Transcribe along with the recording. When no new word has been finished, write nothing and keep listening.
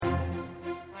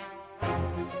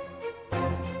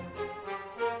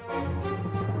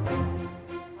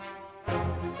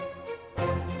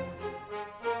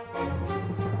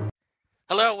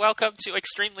Hello, welcome to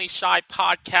Extremely Shy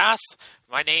Podcast.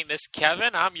 My name is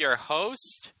Kevin. I'm your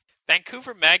host.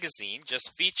 Vancouver Magazine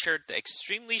just featured the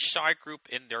Extremely Shy group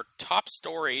in their top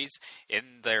stories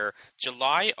in their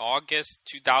July-August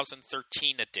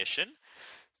 2013 edition.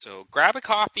 So grab a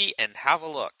copy and have a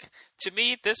look. To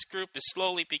me, this group is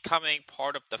slowly becoming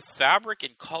part of the fabric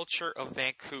and culture of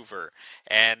Vancouver,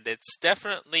 and it's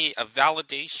definitely a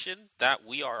validation that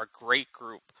we are a great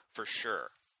group for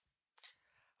sure.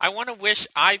 I want to wish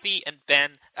Ivy and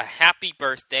Ben a happy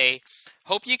birthday.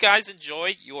 Hope you guys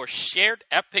enjoyed your shared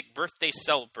epic birthday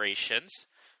celebrations.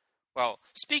 Well,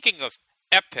 speaking of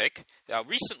epic,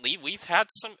 recently we've had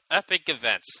some epic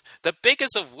events, the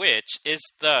biggest of which is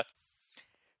the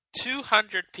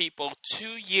 200 people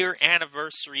 2-year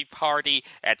anniversary party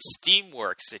at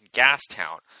Steamworks in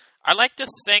Gastown. I'd like to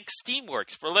thank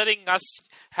Steamworks for letting us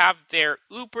have their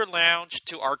Uber lounge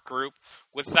to our group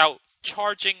without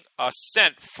charging a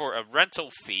cent for a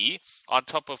rental fee on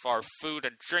top of our food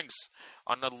and drinks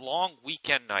on a long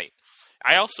weekend night.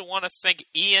 I also want to thank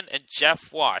Ian and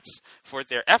Jeff Watts for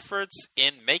their efforts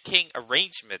in making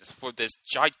arrangements for this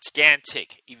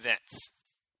gigantic event.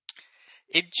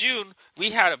 In June, we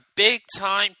had a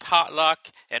big-time potluck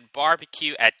and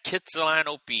barbecue at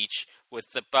Kitsilano Beach with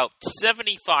about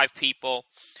 75 people.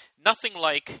 Nothing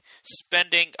like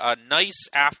spending a nice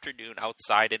afternoon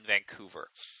outside in Vancouver.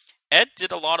 Ed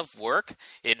did a lot of work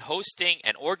in hosting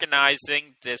and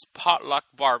organizing this potluck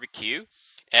barbecue.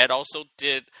 Ed also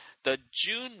did the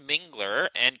June Mingler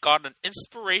and got an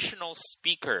inspirational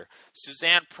speaker,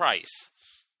 Suzanne Price.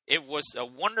 It was a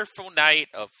wonderful night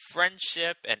of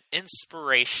friendship and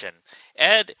inspiration.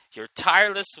 Ed, your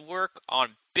tireless work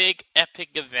on big epic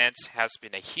events has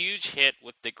been a huge hit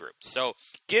with the group. So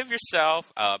give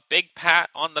yourself a big pat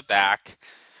on the back.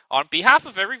 On behalf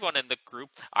of everyone in the group,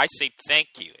 I say thank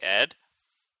you, Ed.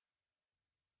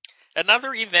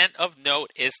 Another event of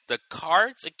note is the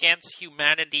Cards Against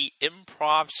Humanity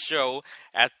improv show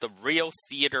at the Rio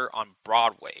Theater on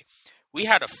Broadway. We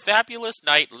had a fabulous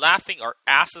night laughing our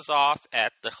asses off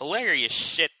at the hilarious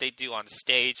shit they do on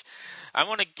stage. I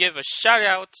want to give a shout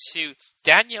out to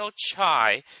Daniel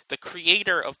Chai, the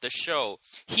creator of the show.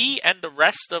 He and the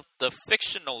rest of the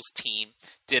Fictionals team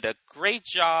did a great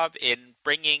job in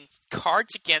bringing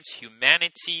Cards Against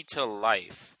Humanity to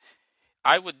life.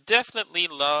 I would definitely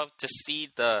love to see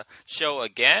the show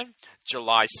again,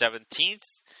 July 17th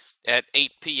at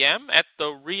 8 p.m. at the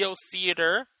Rio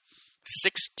Theater,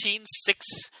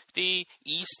 1660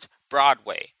 East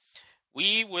Broadway.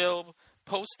 We will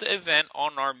post the event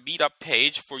on our meetup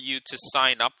page for you to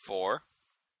sign up for.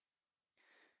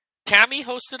 Tammy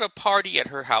hosted a party at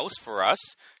her house for us.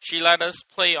 She let us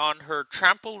play on her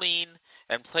trampoline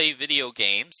and play video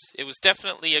games. It was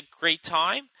definitely a great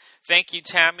time. Thank you,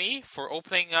 Tammy, for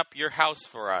opening up your house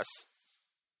for us.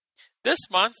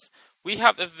 This month, we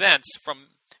have events from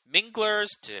minglers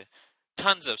to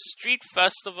tons of street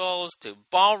festivals to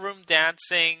ballroom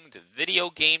dancing to video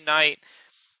game night.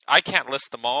 I can't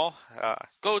list them all.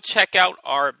 Go check out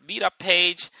our meetup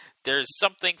page. There's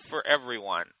something for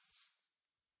everyone.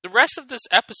 The rest of this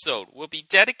episode will be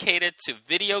dedicated to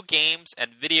video games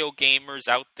and video gamers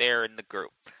out there in the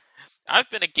group.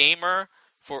 I've been a gamer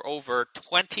for over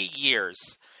 20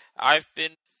 years. I've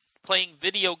been playing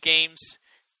video games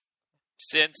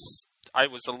since I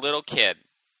was a little kid.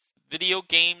 Video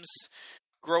games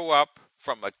grow up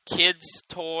from a kid's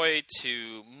toy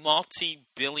to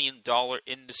multi-billion-dollar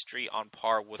industry on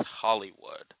par with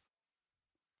Hollywood.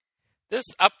 This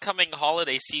upcoming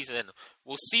holiday season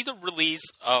will see the release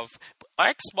of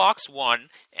Xbox One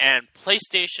and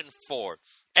PlayStation 4.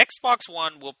 Xbox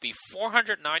One will be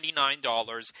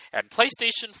 $499 and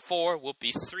PlayStation 4 will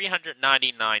be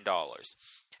 $399.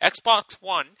 Xbox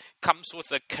One comes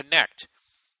with a Kinect,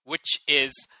 which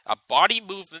is a body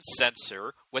movement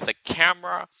sensor with a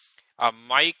camera, a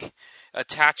mic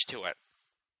attached to it.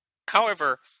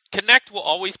 However, Kinect will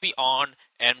always be on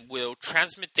and will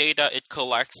transmit data it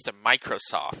collects to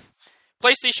Microsoft.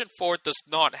 PlayStation 4 does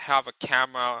not have a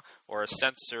camera or a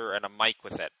sensor and a mic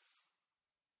with it.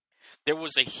 There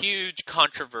was a huge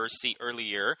controversy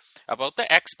earlier about the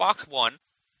Xbox One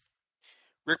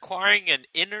requiring an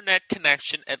internet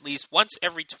connection at least once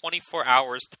every 24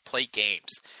 hours to play games,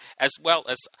 as well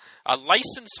as a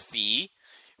license fee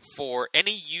for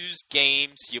any used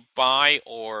games you buy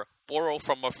or borrow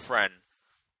from a friend.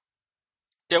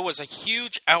 There was a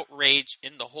huge outrage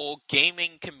in the whole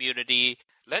gaming community.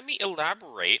 Let me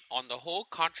elaborate on the whole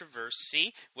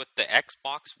controversy with the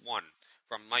Xbox One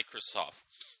from Microsoft.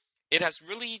 It has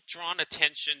really drawn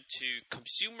attention to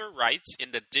consumer rights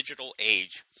in the digital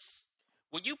age.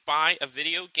 When you buy a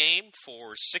video game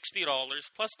for $60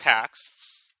 plus tax,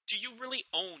 do you really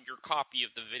own your copy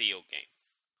of the video game?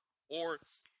 Or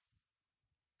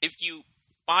if you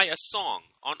buy a song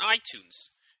on iTunes,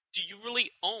 do you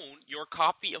really own your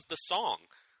copy of the song?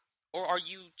 Or are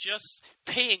you just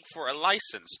paying for a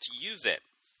license to use it?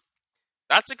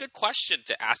 That's a good question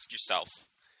to ask yourself.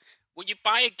 When you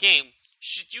buy a game,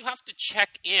 should you have to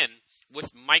check in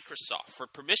with Microsoft for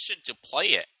permission to play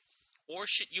it? Or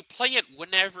should you play it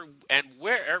whenever and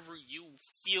wherever you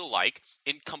feel like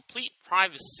in complete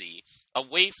privacy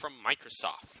away from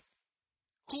Microsoft?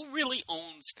 Who really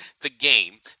owns the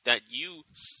game that you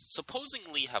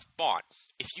supposedly have bought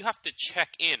if you have to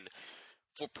check in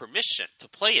for permission to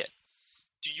play it?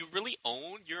 Do you really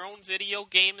own your own video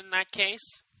game in that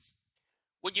case?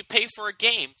 When you pay for a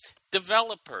game,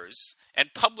 developers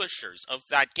and publishers of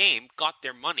that game got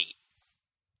their money.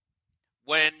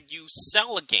 When you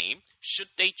sell a game, should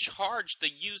they charge the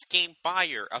used game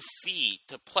buyer a fee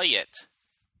to play it?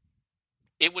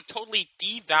 It would totally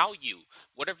devalue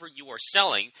whatever you are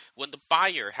selling when the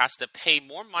buyer has to pay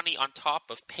more money on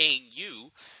top of paying you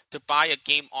to buy a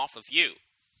game off of you.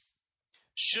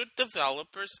 Should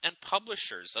developers and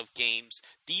publishers of games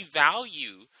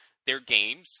devalue their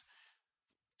games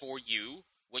for you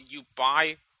when you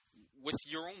buy with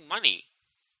your own money?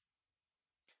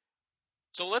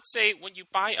 So let's say when you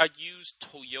buy a used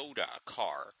Toyota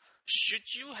car,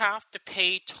 should you have to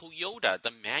pay Toyota,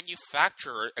 the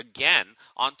manufacturer, again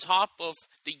on top of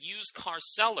the used car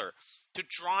seller to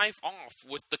drive off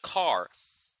with the car?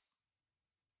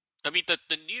 I mean, the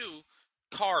new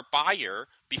car buyer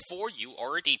before you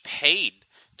already paid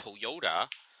Toyota,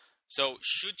 so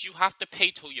should you have to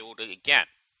pay Toyota again?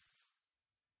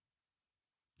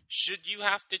 Should you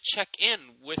have to check in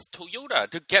with Toyota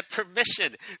to get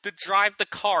permission to drive the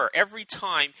car every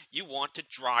time you want to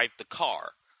drive the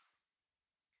car?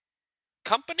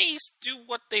 Companies do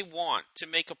what they want to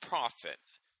make a profit,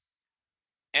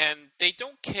 and they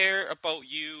don't care about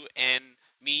you and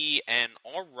me and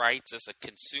our rights as a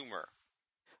consumer.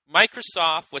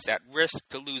 Microsoft was at risk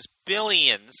to lose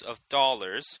billions of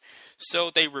dollars, so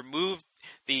they removed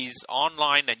these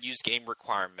online and used game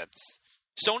requirements.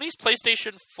 Sony's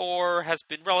PlayStation 4 has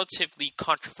been relatively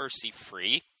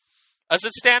controversy-free. As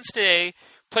it stands today,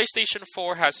 PlayStation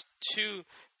 4 has two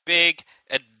big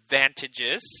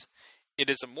advantages. It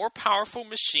is a more powerful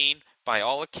machine by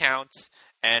all accounts,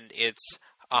 and it's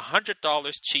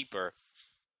 $100 cheaper.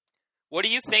 What do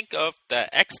you think of the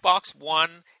Xbox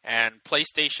One and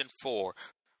PlayStation 4?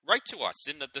 Write to us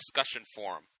in the discussion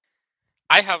forum.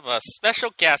 I have a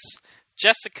special guest,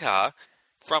 Jessica,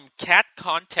 from Cat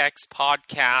Context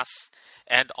Podcasts,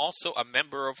 and also a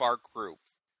member of our group.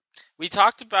 We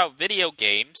talked about video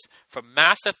games from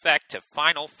Mass Effect to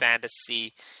Final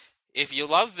Fantasy. If you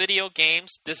love video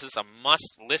games, this is a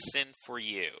must-listen for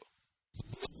you.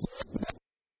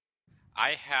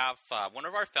 I have one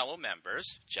of our fellow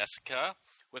members, Jessica,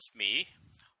 with me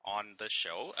on the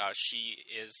show. She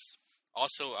is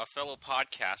also a fellow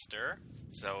podcaster,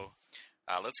 so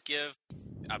let's give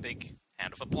a big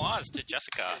hand of applause to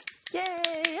Jessica.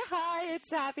 Yay! Hi,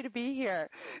 it's happy to be here.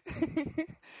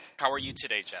 How are you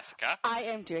today, Jessica? I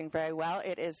am doing very well.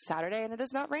 It is Saturday and it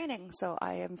is not raining, so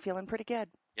I am feeling pretty good.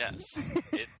 Yes.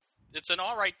 It's an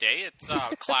all right day. It's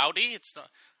cloudy. It's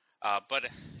not, but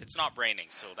it's not raining,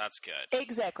 so that's good.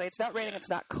 Exactly. It's not raining. Yeah. It's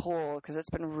not cold because it's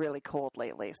been really cold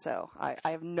lately, so I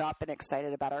have not been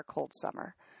excited about our cold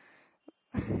summer.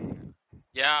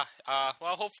 Yeah,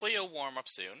 well, hopefully it'll warm up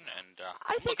soon, and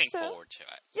I'm looking forward to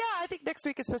it. Yeah, I think next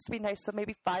week is supposed to be nice, so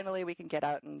maybe finally we can get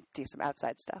out and do some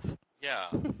outside stuff. Yeah.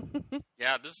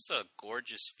 Yeah, this is a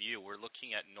gorgeous view. We're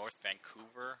looking at North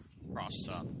Vancouver across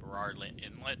Burrard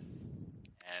Inlet,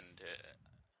 and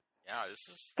yeah, this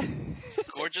is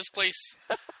a gorgeous place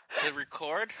to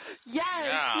record. Yes,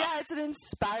 yeah, it's an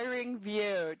inspiring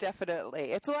view,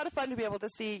 definitely. It's a lot of fun to be able to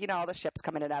see, all the ships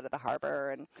coming in and out of the harbor,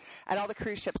 and all the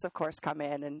cruise ships, of course, come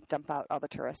in and dump out all the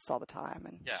tourists all the time.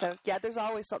 And so, there's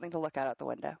always something to look at the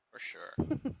window. For sure.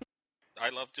 I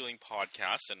love doing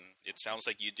podcasts, and it sounds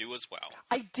like you do as well.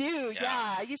 I do,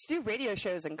 yeah. I used to do radio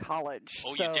shows in college.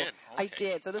 Oh, you did? Okay. I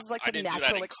did. So this is like the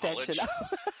natural extension.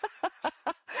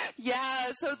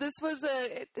 Yeah, so this was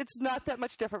it's not that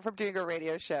much different from doing a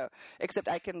radio show, except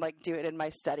I can do it in my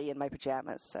study in my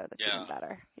pajamas, so that's even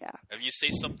better. Yeah. If you say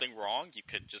something wrong, you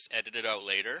could just edit it out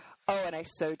later. Oh, and I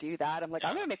so do that. I'm like,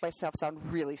 I'm going to make myself sound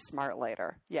really smart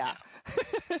later. Yeah.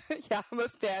 Yeah, I'm a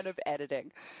fan of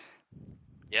editing.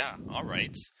 Yeah, all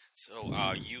right. So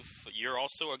you're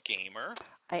also a gamer.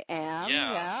 I am,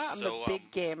 yeah. I'm a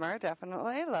big gamer,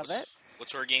 definitely. I love it. What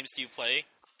sort of games do you play?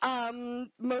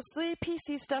 Mostly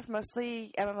PC stuff,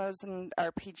 mostly MMOs and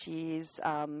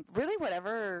RPGs. Really,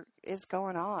 whatever is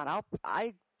going on.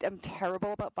 I am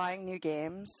terrible about buying new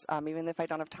games. Even if I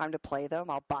don't have time to play them,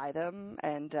 I'll buy them.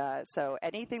 And so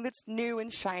anything that's new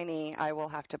and shiny, I will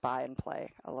have to buy and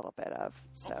play a little bit of.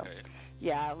 So,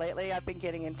 yeah, lately I've been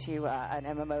getting into an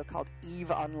MMO called EVE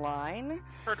Online.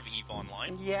 Heard of EVE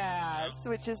Online? Yes,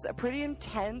 which is pretty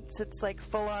intense. It's like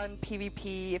full-on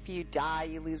PvP. If you die,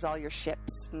 you lose all your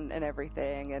ships and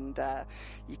everything. And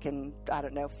you can, I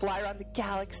don't know, fly around the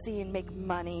galaxy and make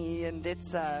money. And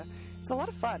it's a lot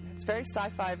of fun. It's very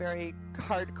sci-fi, very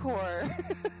hardcore.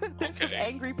 There's some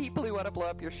angry people who want to blow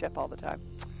up your ship all the time.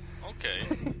 Okay.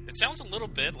 It sounds a little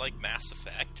bit like Mass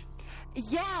Effect.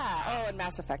 Yeah. Oh, and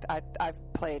Mass Effect.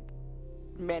 I've played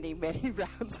many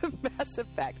rounds of Mass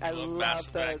Effect. I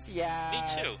love those. Yeah.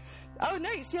 Me too. Oh,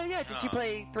 nice. Yeah. Did you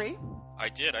play 3? I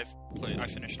did. I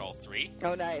finished all 3.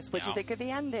 Oh, nice. What'd you think of the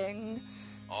ending?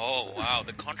 Oh, wow.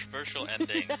 The controversial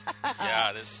ending.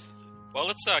 Yeah, Well,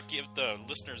 let's give the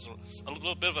listeners a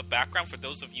little bit of a background for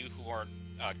those of you who are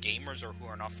gamers or who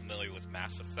are not familiar with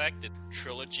Mass Effect. It's a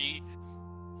trilogy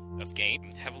of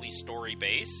game, heavily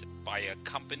story-based, by a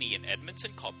company in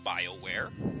Edmonton called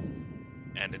BioWare.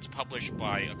 And it's published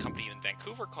by a company in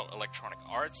Vancouver called Electronic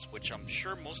Arts, which I'm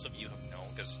sure most of you have known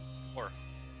or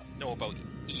know about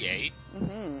EA.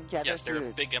 Mm-hmm. Yeah, yes, they're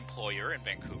huge. A big employer in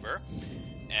Vancouver.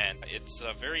 And it's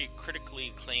a very critically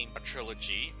acclaimed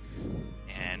trilogy.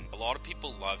 And a lot of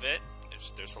people love it.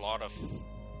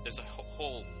 There's a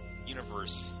whole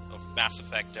universe of Mass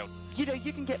Effect out. You know,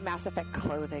 you can get Mass Effect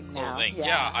clothing now.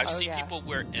 Yeah. I've seen people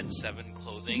wear N7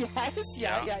 clothing. Yes,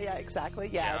 yeah, exactly.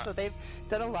 Yeah, so they've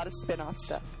done a lot of spin-off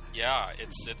stuff. Yeah,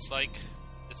 it's like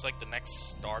the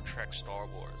next Star Trek, Star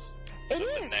Wars. It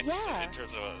is, in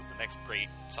terms of the next great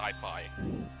sci-fi.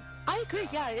 I agree.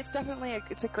 Yeah, it's definitely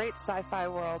it's a great sci-fi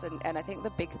world, and I think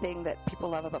the big thing that people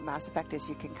love about Mass Effect is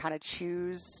you can kind of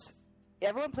choose.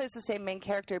 Everyone plays the same main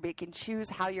character, but you can choose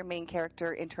how your main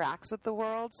character interacts with the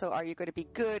world. So, are you going to be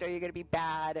good? Are you going to be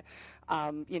bad?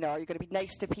 Are you going to be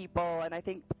nice to people? And I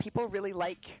think people really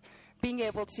like being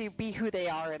able to be who they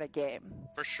are in a game.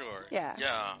 For sure. Yeah.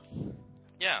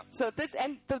 So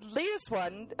the latest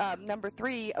one, number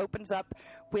 3, opens up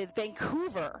with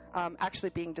Vancouver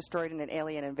actually being destroyed in an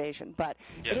alien invasion. But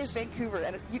it is Vancouver,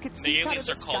 and you could see the kind of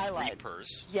the aliens are called skyline.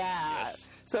 Reapers. Yeah. Yes.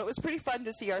 So it was pretty fun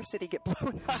to see our city get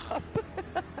blown up.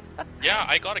 Yeah,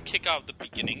 I got a kick out of the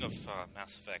beginning of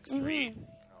Mass Effect 3.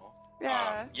 Mm-hmm.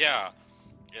 Yeah.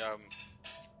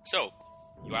 So,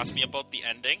 you asked me about the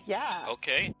ending. Yeah.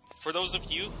 Okay. For those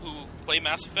of you who play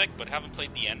Mass Effect but haven't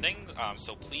played the ending,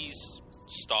 so please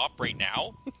stop right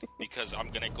now because I'm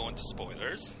going to go into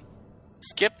spoilers.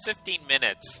 Skip 15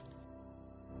 minutes.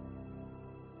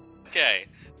 Okay.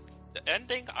 The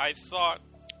ending I thought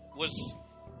was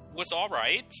all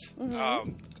right.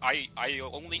 Mm-hmm. I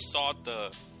only saw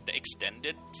the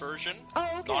extended version,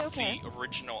 not the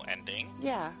original ending.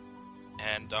 Yeah.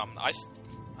 And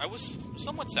I was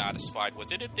somewhat satisfied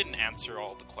with it. It didn't answer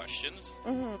all the questions.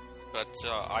 Mm-hmm. But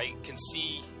I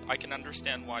can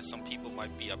understand why some people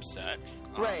might be upset.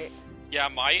 Right. Yeah,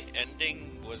 my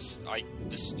ending was I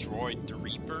destroyed the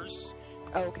Reapers.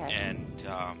 Okay.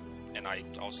 And I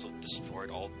also destroyed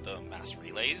all the mass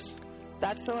relays.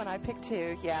 That's the one I picked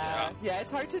too. Yeah,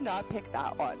 it's hard to not pick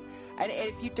that one. And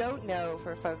if you don't know,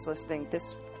 for folks listening,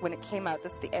 when it came out,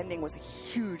 the ending was a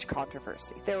huge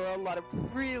controversy. There were a lot of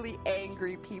really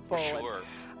angry people. For sure.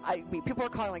 I mean, people were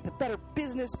calling like the Better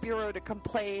Business Bureau to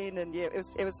complain, and it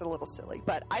was a little silly.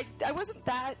 But I wasn't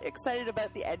that excited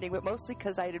about the ending, but mostly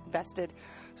because I had invested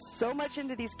so much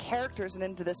into these characters and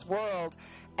into this world.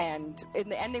 And in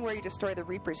the ending where you destroy the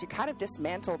Reapers, you kind of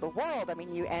dismantle the world. I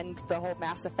mean, you end the whole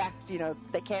Mass Effect. You know,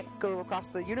 they can't go across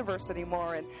the universe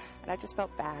anymore, and I just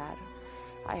felt bad.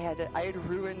 I had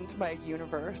ruined my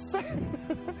universe.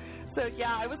 So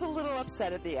yeah, I was a little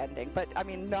upset at the ending, but I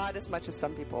mean, not as much as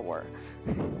some people were.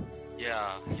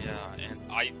 Yeah, and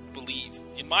I believe,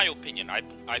 in my opinion,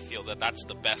 I feel that that's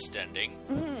the best ending.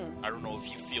 Mm-hmm. I don't know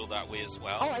if you feel that way as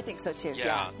well. Oh, I think so too.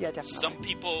 Yeah, definitely. Some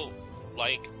people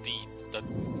like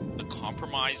the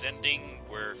compromise ending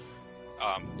where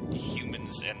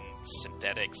humans and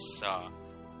synthetics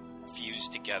fuse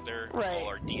together. Right. All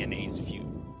our DNAs fuse.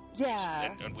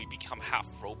 Yeah. And we become half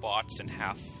robots and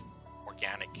half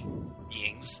organic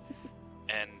beings.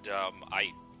 And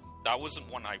that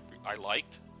wasn't one I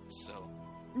liked. So.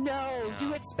 No,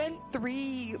 you had spent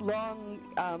 3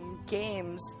 long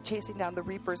games chasing down the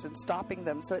Reapers and stopping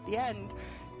them. So at the end,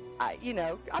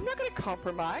 I'm not going to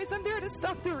compromise. I'm there to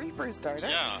stop the Reapers, darn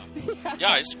it. Yeah,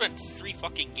 I spent 3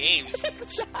 fucking games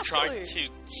Exactly. trying to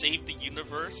save the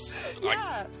universe.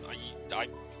 Yeah.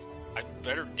 I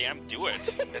better damn do it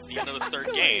at the end of the 3rd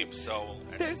Exactly. game. So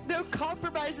There's no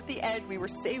compromise at the end. We were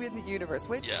saving the universe,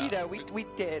 which, we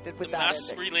did with the that mass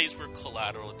ending. relays were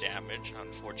collateral damage,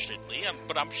 unfortunately.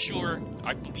 But I'm sure,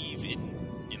 I believe in,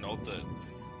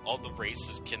 all the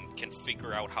races can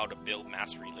figure out how to build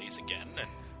mass relays again, and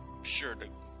I'm sure the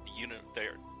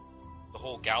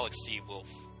whole galaxy will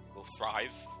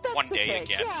thrive That's one the day thing.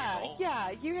 again.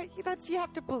 You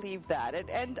have to believe that,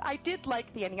 and I did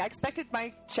like the ending. I expected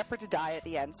my Shepard to die at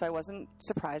the end, so I wasn't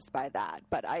surprised by that.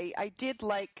 But I did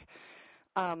like,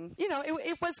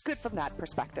 it was good from that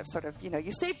perspective. Sort of,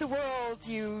 you save the world,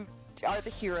 you are the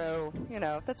hero.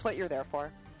 That's what you're there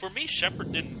for. For me,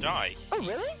 Shepard didn't die. Oh,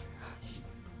 really?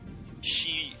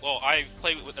 I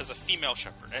played as a female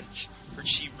Shepard, and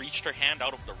she reached her hand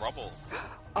out of the rubble.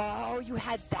 Oh, you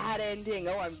had that ending.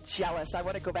 Oh, I'm jealous. I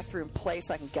want to go back through and play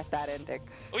so I can get that ending.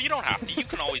 Well, you don't have to. You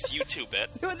can always YouTube it.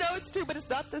 No, it's true, but it's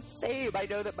not the same. I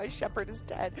know that my Shepard is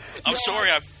dead. I'm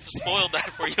sorry, I've spoiled that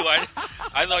for you.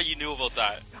 I thought you knew about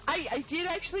that. I did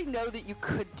actually know that you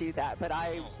could do that, but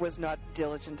I was not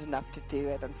diligent enough to do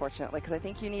it, unfortunately, because I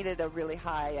think you needed a really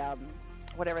high,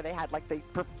 whatever they had, like the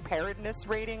preparedness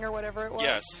rating or whatever it was.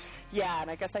 Yes. Yeah,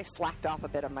 and I guess I slacked off a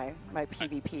bit on my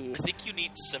PvP. I think you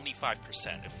need 75%,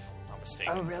 if I'm not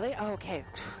mistaken. Oh, really? Oh, okay.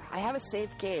 I have a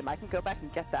saved game. I can go back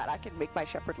and get that. I can make my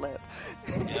Shepard live.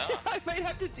 Yeah. I might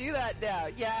have to do that now.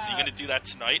 Yeah. So you're going to do that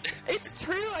tonight? It's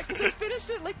true, because I finished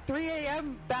it like 3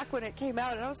 a.m. back when it came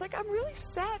out, and I was like, I'm really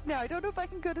sad now. I don't know if I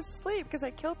can go to sleep because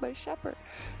I killed my Shepard.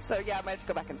 So, yeah, I might have to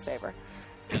go back and save her.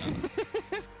 Yeah.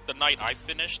 The night I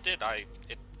finished it,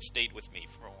 it stayed with me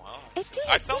for a while. It did,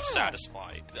 I felt yeah.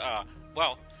 satisfied.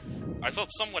 I felt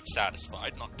somewhat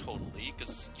satisfied, not totally,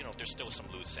 because, there's still some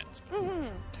loose ends.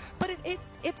 But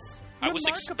it's I was remarkable.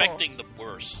 expecting the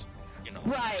worst,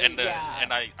 Right, and yeah.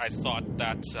 and I thought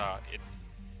that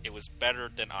it was better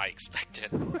than I expected,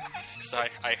 because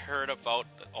I heard about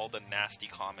all the nasty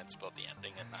comments about the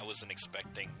ending, and I wasn't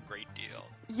expecting a great deal.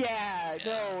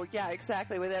 Yeah,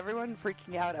 exactly. With everyone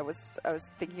freaking out, I was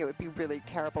thinking it would be really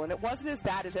terrible, and it wasn't as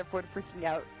bad as everyone freaking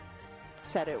out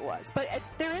said it was. But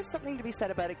there is something to be said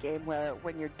about a game where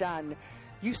when you're done,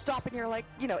 you stop and you're like,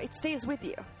 it stays with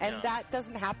you, and that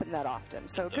doesn't happen that often.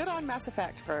 So good on Mass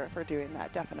Effect for doing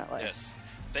that, definitely. Yes.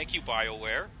 Thank you,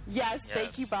 BioWare. Yes,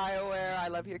 thank you, BioWare. I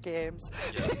love your games.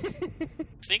 Yes. I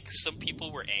think some people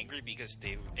were angry because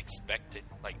they expected,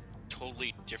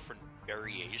 totally different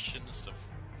variations of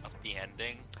the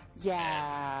ending.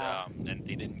 Yeah. And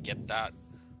they didn't get that.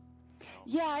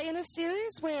 Yeah, in a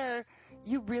series where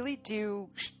you really do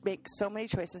make so many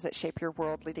choices that shape your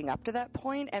world leading up to that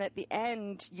point, and at the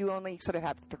end, you only sort of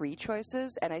have 3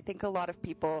 choices, and I think a lot of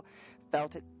people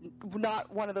felt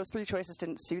not one of those 3 choices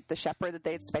didn't suit the Shepard that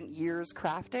they had spent years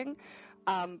crafting.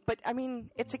 But, I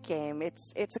mean, it's a game.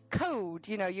 It's a code.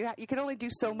 You can only do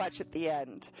so much at the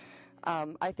end.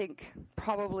 I think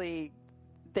probably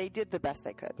they did the best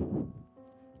they could.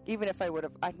 Even if I would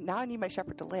have... now I need my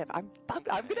Shepard to live. I'm going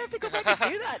to have to go back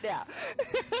and do that now.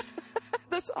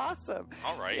 That's awesome.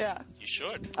 All right. Yeah. You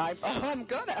should. I'm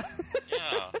gonna.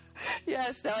 Yeah.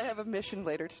 Yes, now I have a mission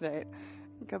later tonight.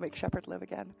 Go make Shepard live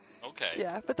again. Okay.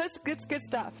 Yeah, but that's good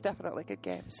stuff. Definitely good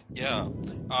games. Yeah.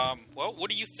 Well, what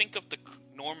do you think of the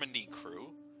Normandy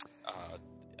crew?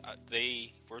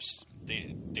 They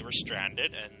were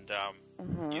stranded,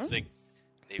 and you think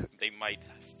they might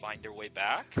find their way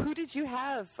back? Who did you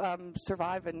have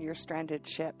survive in your stranded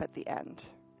ship at the end?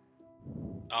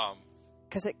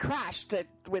 Because it crashed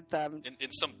with them.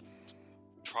 In some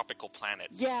tropical planet.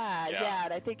 Yeah,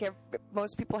 and I think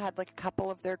most people had a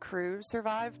couple of their crew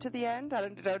survive to the end. I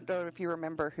don't know if you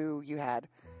remember who you had.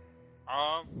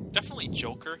 Definitely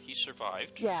Joker. He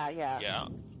survived. Yeah. Yeah,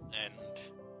 and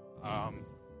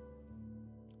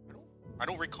I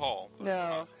don't recall. But,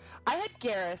 no. I had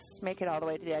Garrus make it all the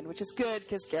way to the end, which is good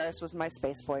because Garrus was my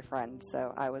space boyfriend,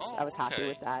 so I was happy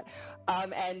with that.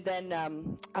 And then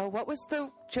what was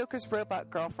the Joker's robot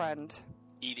girlfriend?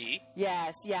 Edie.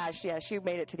 Yes, she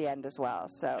made it to the end as well.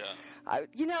 So,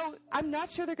 I'm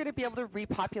not sure they're going to be able to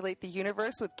repopulate the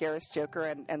universe with Garrus, Joker,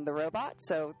 and the robot.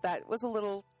 So that was a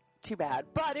little too bad.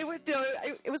 But it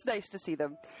was nice to see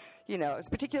them. It's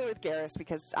particularly with Garrus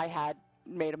because I had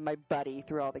made him my buddy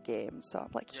through all the games. So I'm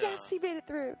like, yes, he made it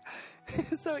through.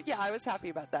 So yeah, I was happy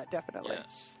about that, definitely.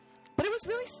 Yes. But it was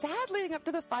really sad leading up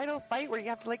to the final fight where you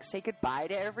have to say goodbye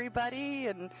to everybody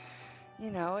and.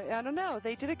 I don't know.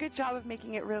 They did a good job of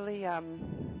making it really,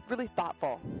 really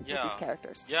thoughtful with these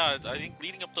characters. Yeah, I think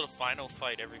leading up to the final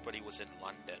fight, everybody was in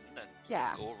London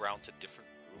and go around to different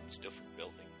rooms, different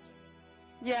buildings.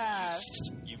 Yeah.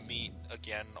 You meet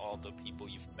again all the people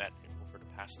you've met over the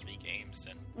past 3 games,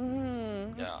 and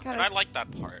and I like that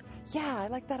part. Yeah, I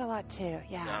like that a lot too.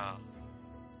 Yeah.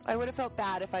 I would have felt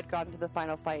bad if I'd gotten to the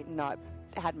final fight and not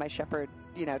had my Shepard,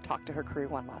 talk to her crew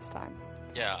one last time.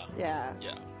 Yeah. Yeah.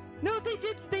 Yeah. No,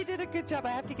 they did a good job. I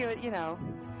have to give it,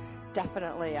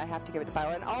 definitely I have to give it to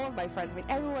BioWare. And all of my friends,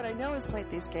 everyone I know has played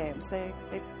these games. They've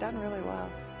done really well.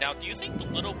 Now, do you think the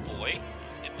little boy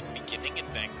in the beginning in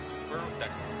Vancouver that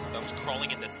was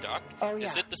crawling in the duck,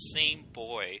 is it the same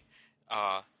boy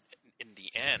in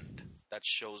the end that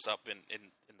shows up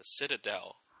in the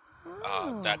Citadel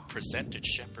that presented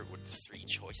Shepard with the 3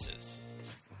 choices?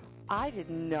 I did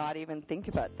not even think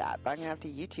about that, but I'm going to have to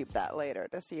YouTube that later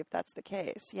to see if that's the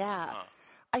case. Yeah.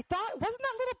 I thought, wasn't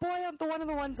that little boy one of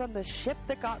the ones on the ship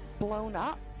that got blown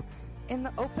up in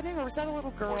the opening, or was that a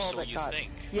little girl that got...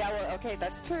 think. Yeah, well, okay,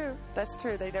 that's true. That's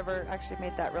true. They never actually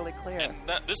made that really clear. And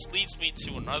this leads me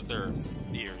to another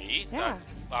theory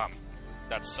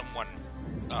that someone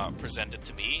presented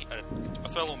to me, a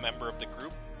fellow member of the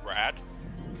group, Brad,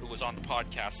 who was on the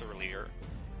podcast earlier,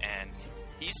 and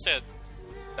he said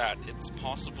that it's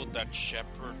possible that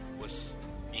Shepard was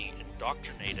being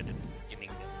indoctrinated in the beginning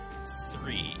of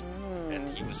 3, and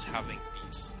he was having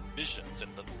these visions,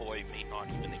 and the boy may not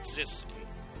even exist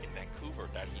in Vancouver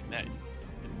that he met in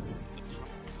the time.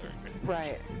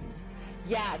 Right.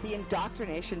 Yeah, the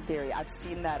indoctrination theory. I've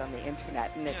seen that on the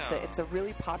internet, and it's a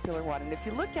really popular one. And if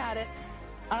you look at it,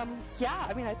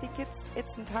 I think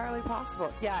it's entirely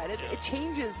possible. Yeah, it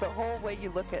changes the whole way you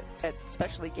look at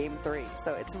especially Game 3.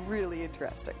 So it's really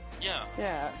interesting. Yeah.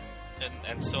 Yeah.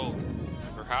 And so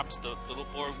perhaps the little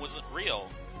boy wasn't real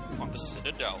on the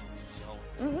Citadel.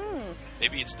 So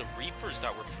maybe it's the Reapers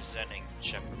that were presenting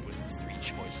Shepard with 3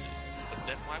 choices. But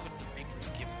then why would the Reapers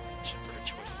give Shepard a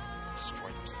choice to destroy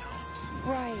themselves?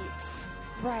 Right.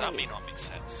 That may not make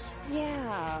sense.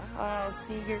 Yeah. Oh,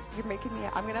 see, you're making me...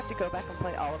 I'm going to have to go back and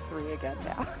play all of 3 again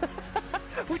now.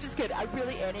 Which is good.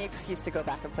 Any excuse to go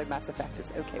back and play Mass Effect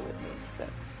is okay with me. So,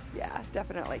 yeah,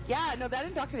 definitely. Yeah, no, that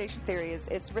indoctrination theory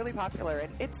it's really popular,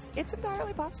 and it's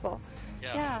entirely possible.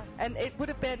 Yeah. And it would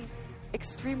have been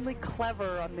extremely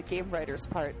clever on the game writer's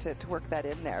part to work that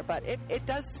in there, but it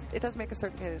does make a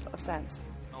certain bit of sense.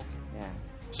 Okay. Yeah.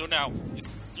 So now,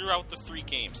 throughout the 3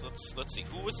 games, let's see,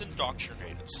 who was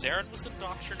indoctrinated? Saren was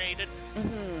indoctrinated.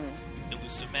 Mm-hmm.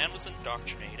 Elusive Man was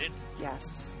indoctrinated.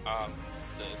 Yes.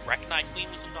 The Rek'Nai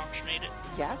Queen was indoctrinated.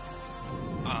 Yes.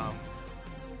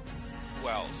 Who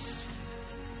else?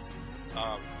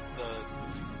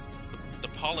 The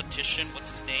politician,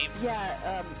 what's his name?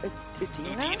 Yeah,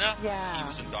 Udina? Yeah. He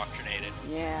was indoctrinated.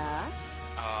 Yeah.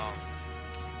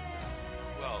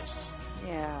 Who else?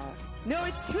 Yeah. No,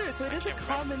 it's true. So it is a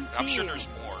common theme. I'm sure there's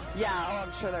more. Yeah,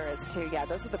 I'm sure there is too. Yeah,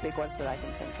 those are the big ones that I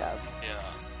can think of. Yeah.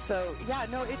 So, yeah,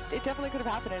 no, it definitely could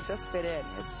have happened, and it does fit in.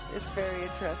 It's very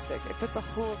interesting. It puts a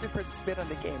whole different spin on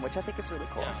the game, which I think is really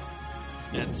cool.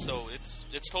 Yeah. And so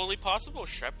it's totally possible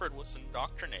Shepard was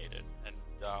indoctrinated. And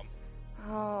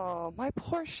oh, my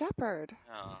poor Shepard.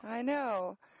 Yeah. I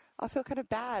know. I'll feel kind of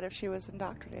bad if she was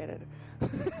indoctrinated.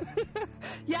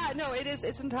 Yeah, no,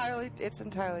 it's entirely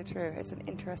true. It's an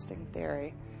interesting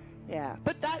theory. Yeah.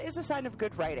 But that is a sign of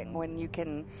good writing, when you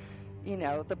can,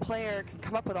 the player can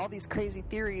come up with all these crazy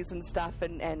theories and stuff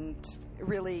and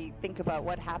really think about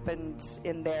what happened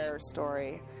in their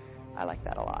story. I like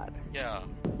that a lot. Yeah.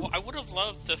 Well, I would have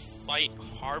loved to fight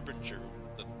Harbinger.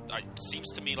 It seems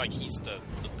to me like he's the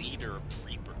leader of the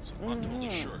Reapers. I'm not totally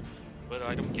sure. But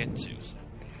I don't get to, so.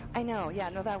 I know, yeah,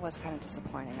 no, that was kind of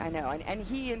disappointing. I know, and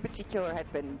he in particular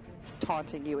had been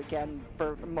taunting you again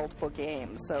for multiple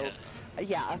games, so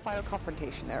yeah, a final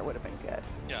confrontation there would have been good.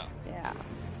 Yeah. Yeah.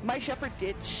 My Shepard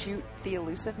did shoot the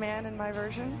Elusive Man in my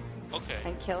version. Okay.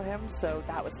 And kill him, so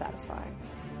that was satisfying.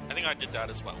 I think I did that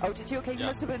as well. Oh, did you? Okay, you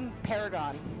must have been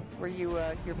Paragon. Were you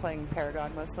you're playing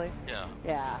Paragon mostly? Yeah.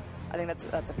 Yeah. I think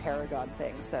that's a Paragon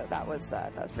thing, so that was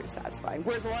pretty satisfying.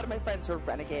 Whereas a lot of my friends were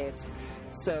Renegades,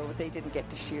 so they didn't get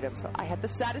to shoot him. So I had the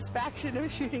satisfaction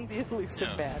of shooting the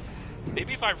Elusive Man.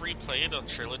 Maybe if I replay the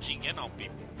trilogy again, I'll be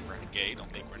Renegade. I'll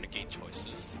make Renegade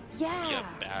choices. Yeah. Be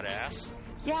a badass.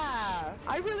 Yeah,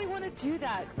 I really want to do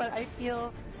that, but I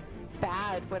feel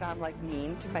bad when I'm like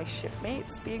mean to my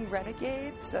shipmates being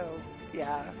Renegade. So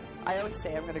yeah, I always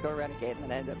say I'm going to go Renegade, and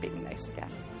then I end up being nice again.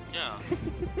 Yeah.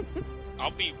 I'll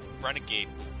be Renegade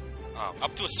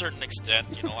up to a certain extent.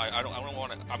 I don't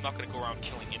want to. I'm not going to go around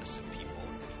killing innocent people.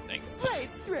 anything.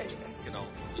 Right.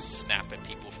 Just snap at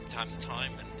people from time to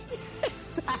time and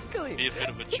exactly. be a bit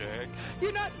of a jerk.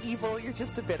 You're not evil, you're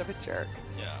just a bit of a jerk.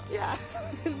 Yeah.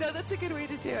 No, that's a good way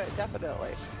to do it,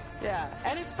 definitely. Yeah,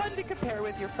 and it's fun to compare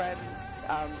with your friends,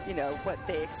 what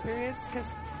they experience,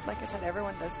 because, like I said,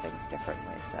 everyone does things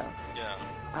differently, so.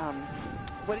 Yeah.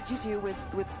 What did you do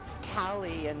with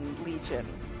Tally and Legion?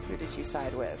 Who did you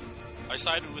side with? I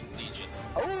sided with Legion.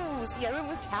 Oh, see, I went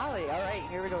with Tally. All right,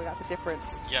 here we go, we got the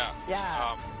difference. Yeah.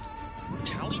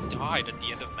 Tally died at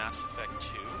the end of Mass Effect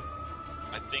 2.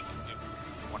 I think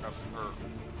one of her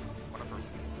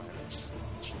friends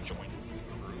joined the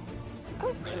crew.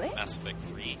 Oh, really? In Mass Effect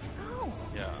 3. Oh.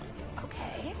 Yeah.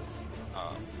 Okay.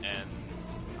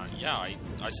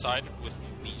 I sided with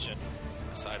Legion.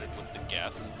 I sided with the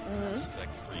Geth in Mass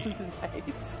Effect 3.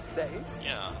 Nice.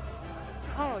 Yeah.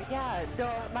 Oh, yeah.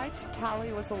 No, my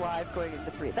Tally was alive going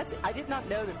into 3. I did not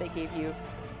know that they gave you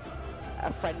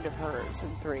a friend of hers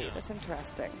in 3. That's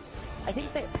interesting. I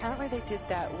think apparently they did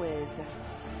that with,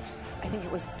 I think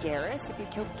it was Garrus. If you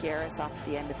killed Garrus off at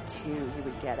the end of 2, he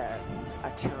would get a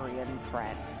Turian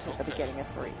friend at the beginning of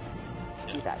 3 to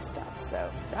do that stuff. So,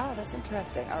 that's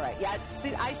interesting. All right. Yeah,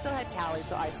 see, I still had Tally,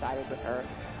 so I sided with her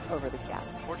over the Geth.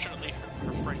 Fortunately,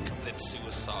 her friend committed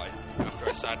suicide after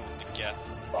I sided with the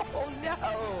Geth. Oh, no.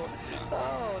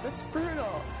 Oh, that's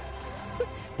brutal.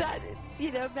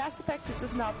 Mass Effect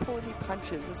does not pull any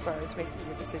punches as far as making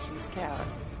your decisions count.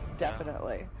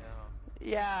 Definitely.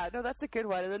 Yeah, no, that's a good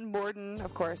one. And then Morden,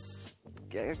 of course,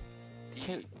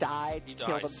 died,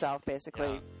 killed himself,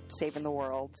 basically, saving the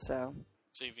world, so...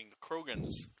 Saving the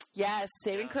Krogans. Yes,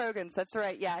 saving Krogans, that's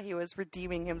right. Yeah, he was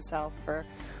redeeming himself for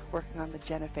working on the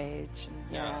genophage. And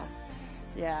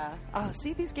yeah. Oh,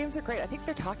 see, these games are great. I think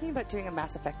they're talking about doing a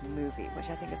Mass Effect movie, which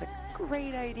I think is a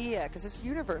great idea, because this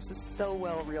universe is so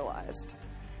well realized.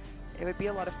 It would be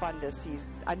a lot of fun to see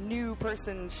a new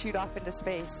person shoot off into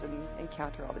space and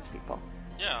encounter all these people.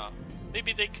 Yeah.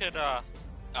 Maybe they could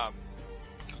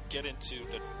get into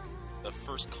the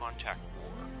First Contact War.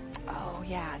 Oh,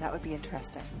 yeah, that would be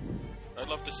interesting. I'd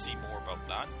love to see more about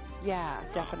that. Yeah,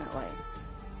 definitely.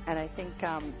 And I think,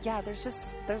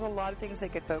 there's a lot of things they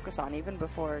could focus on, even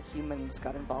before humans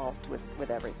got involved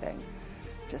with everything.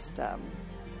 Just, how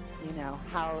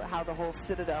the whole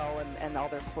Citadel and all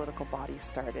their political bodies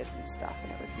started and stuff,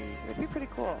 and it would be pretty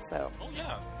cool. So,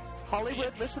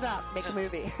 Hollywood, listen up, make a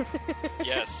movie.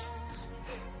 Yes.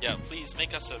 Yeah, please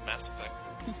make us a Mass Effect.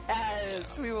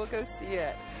 Yes, we will go see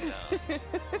it.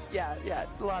 Yeah. yeah,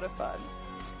 a lot of fun.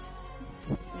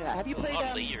 Yeah, have you played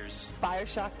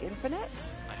BioShock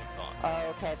Infinite? I have not. Oh,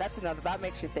 okay, that's another. That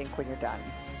makes you think when you're done.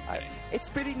 Okay. It's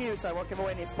pretty new, so I won't give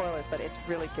away any spoilers, but it's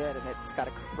really good, and it's got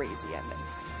a crazy ending.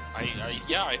 I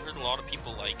heard a lot of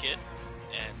people like it,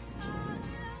 and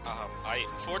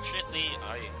unfortunately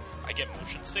I get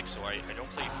motion sick, so I don't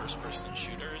play first-person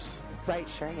shooters. Right,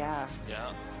 sure, yeah.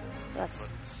 Yeah. But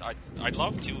I'd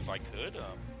love to if I could.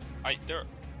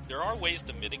 There are ways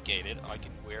to mitigate it. I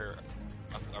can wear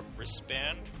a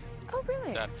wristband. Oh,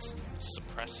 really? That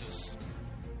suppresses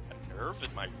a nerve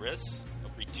in my wrist,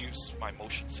 reduce my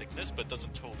motion sickness, but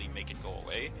doesn't totally make it go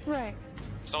away. Right.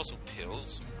 There's also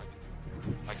pills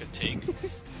I could take,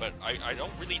 but I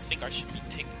don't really think I should be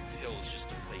taking pills just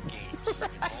to play games.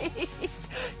 Right. You know?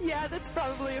 Yeah, that's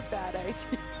probably a bad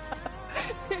idea.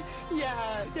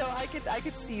 Yeah, no, I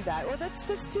could see that. Well,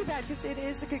 that's too bad, because it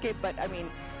is a good game, but I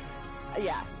mean,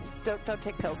 yeah. Don't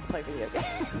take pills to play video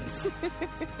games.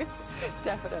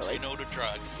 Definitely. Say no to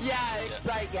drugs. Yeah, yes.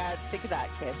 Right, yeah. Think of that,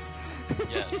 kids.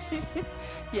 Yes.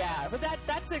 Yeah, but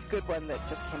that's a good one that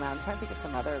just came out. I'm trying to think of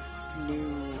some other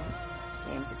new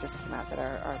games that just came out that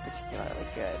are particularly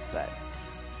good, but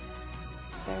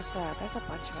there's a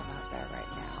bunch of them out there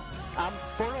right now.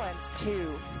 Borderlands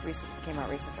 2 came out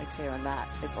recently too, and that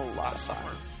is a lot of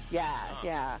fun.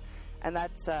 Yeah. And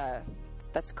that's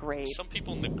great. Some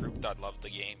people in the group that love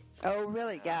the game. Oh,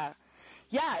 really? Yeah.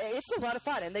 Yeah, it's a lot of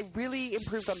fun, and they really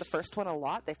improved on the first one a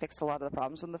lot. They fixed a lot of the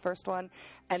problems from the first one,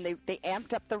 and they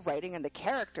amped up the writing and the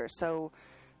characters. So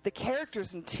the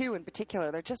characters in 2 in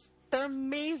particular, they're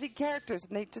amazing characters,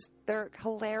 and they're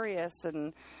hilarious,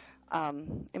 and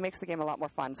it makes the game a lot more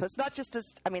fun. So it's not just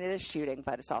it is shooting,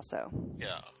 but it's also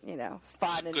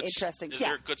fun and interesting. Is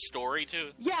there a good story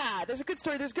too? Yeah, there's a good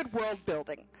story. There's good world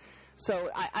building. So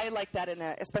I like that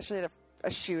especially in a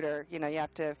shooter. You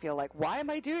have to feel like, why am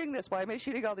I doing this? Why am I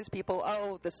shooting all these people?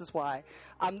 Oh, this is why.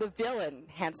 The villain,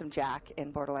 Handsome Jack,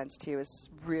 in Borderlands 2 is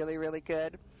really, really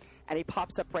good. and he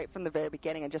pops up right from the very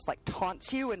beginning and just like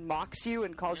taunts you and mocks you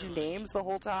and calls you names the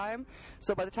whole time.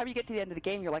 So by the time you get to the end of the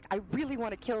game, you're like, I really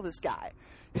want to kill this guy.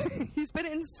 He's been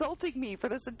insulting me for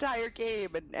this entire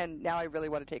game, and now I really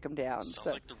want to take him down.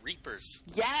 Sounds like the Reapers.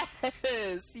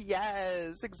 Yes,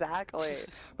 exactly.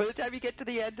 By the time you get to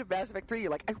the end of Mass Effect 3, you're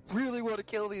like, I really want to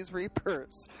kill these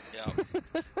Reapers. Yeah.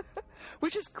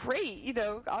 Which is great,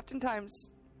 oftentimes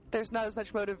there's not as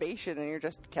much motivation and you're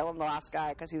just killing the last guy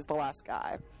because he's the last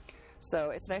guy.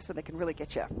 So it's nice when they can really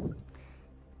get you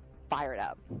fired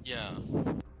up. Yeah.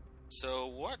 So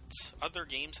what other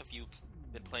games have you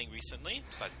been playing recently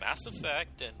besides Mass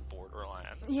Effect and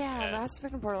Borderlands? Yeah, Mass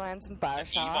Effect and Borderlands and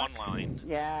Bioshock. And EVE Online.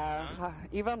 Yeah.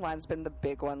 EVE Online's been the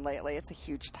big one lately. It's a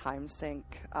huge time sink.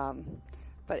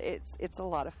 But it's a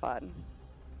lot of fun.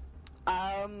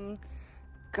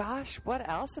 Gosh, what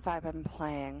else have I been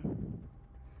playing?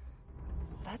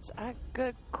 That's a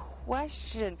good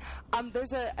question.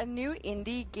 There's a new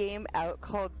indie game out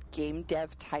called Game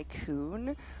Dev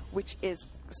Tycoon, which is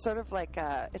sort of like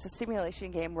it's a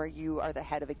simulation game where you are the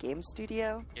head of a game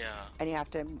studio. Yeah. And you have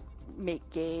to make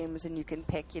games, and you can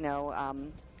pick,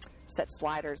 set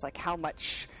sliders like how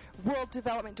much world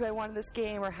development do I want in this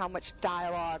game, or how much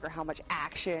dialogue, or how much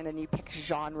action, and you pick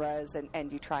genres,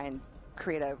 and you try and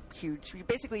create you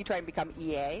basically try and become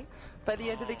EA by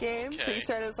the end of the game. Okay. So you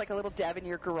start as like a little dev in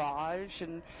your garage,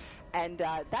 and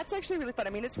that's actually really fun. I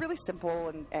mean, it's really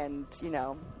simple, and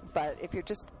but if you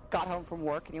just got home from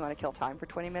work and you want to kill time for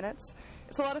 20 minutes,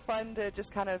 it's a lot of fun to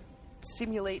just kind of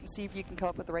simulate and see if you can come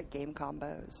up with the right game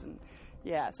combos. And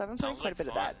yeah, so I've been playing quite a bit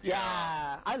of that.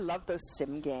 Yeah, I love those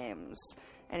sim games.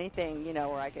 Anything,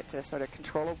 where I get to sort of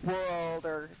control a world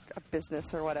or a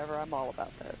business or whatever, I'm all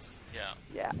about those.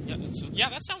 Yeah. Yeah,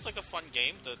 that sounds like a fun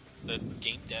game, the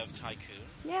Game Dev Tycoon.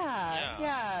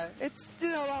 Yeah. It's,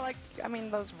 like,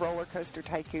 those roller coaster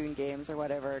tycoon games or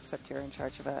whatever, except you're in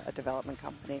charge of a development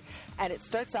company. And it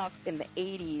starts off in the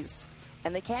 80s,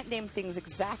 and they can't name things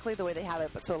exactly the way they have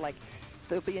it, but so, like,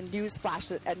 there'll be a news flash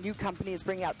that a new company is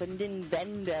bringing out the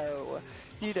Nintendo,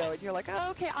 and you're like, oh,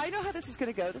 okay, I know how this is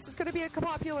going to go. This is going to be a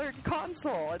popular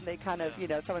console. And they kind of,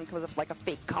 someone comes up with like a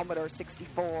fake Commodore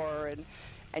 64,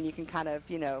 and you can kind of,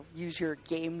 use your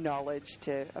game knowledge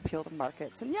to appeal to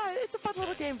markets. And yeah, it's a fun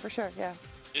little game for sure, yeah.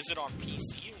 Is it on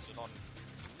PC? Is it on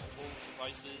mobile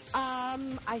devices?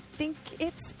 I think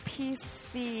it's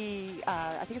PC.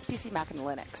 I think it's PC, Mac, and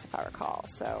Linux, if I recall.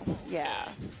 So yeah,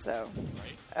 so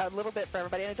a little bit for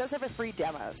everybody, and it does have a free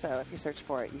demo. So if you search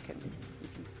for it, you can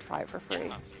try it for free.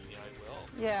 Yeah, maybe I will.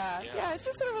 Yeah. It's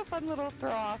just sort of a fun little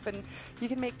throw off, and you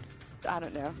can make. I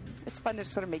don't know. It's fun to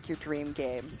sort of make your dream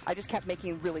game. I just kept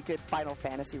making really good Final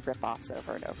Fantasy rip-offs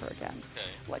over and over again.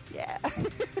 Okay. Like, yeah.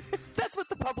 That's what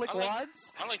the public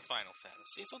wants. I like Final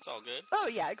Fantasy, so it's all good. Oh,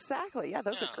 yeah, exactly. Yeah,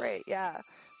 those are great. Yeah.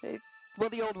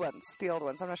 The old ones.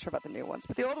 I'm not sure about the new ones.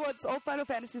 But the old Final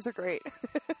Fantasies are great.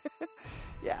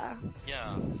 Yeah.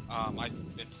 Yeah.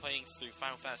 I've been playing through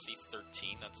Final Fantasy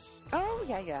 13. That's... Oh,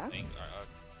 yeah.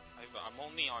 I'm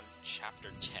only on Chapter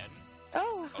 10.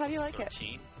 Oh, how do you like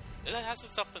 13. It has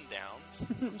its ups and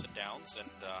downs, and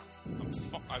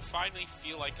I finally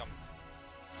feel like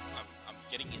I'm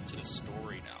getting into the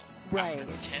story now. Right.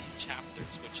 After 10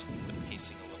 chapters, which the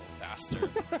pacing a little faster.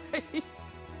 Right.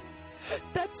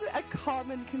 That's a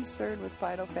common concern with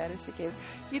Final Fantasy games.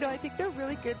 I think they're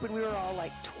really good when we were all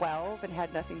like 12 and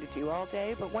had nothing to do all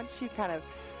day, but once you kind of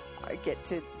get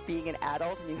to being an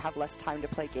adult and you have less time to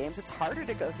play games, it's harder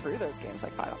to go through those games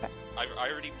like Final Fantasy.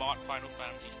 I already bought Final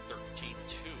Fantasy 13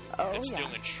 too. Oh, it's still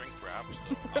in shrink wrap,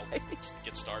 so I'll just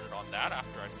get started on that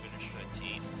after I finish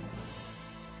 13.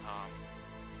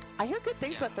 I hear good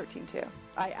things about 13 too.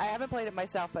 I haven't played it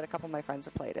myself, but a couple of my friends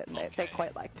have played it, and they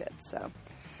quite liked it. So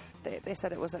they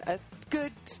said it was a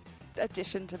good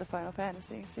addition to the Final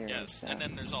Fantasy series. Yes, so. And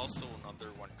then there's also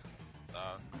another one,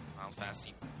 Final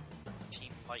Fantasy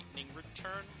 13 Lightning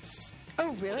Returns.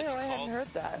 Oh, really? I hadn't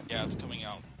heard that. Yeah, it's coming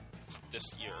out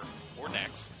this year or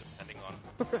next, depending on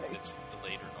if it's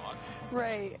delayed or not.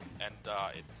 Right. And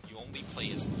you only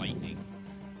play as Lightning.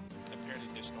 Apparently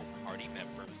there's no party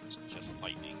members, it's just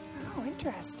Lightning. Oh,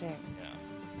 interesting.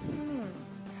 Yeah.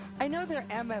 I know their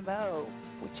MMO,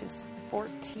 which is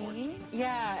 14.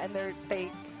 Yeah, and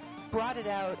they brought it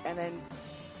out and then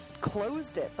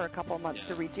closed it for a couple of months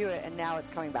to redo it, and now it's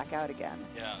coming back out again.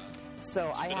 Yeah.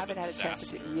 So I haven't had a chance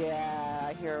to do. Yeah,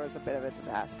 I hear it was a bit of a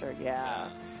disaster. Yeah.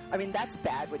 I mean, that's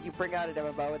bad when you bring out an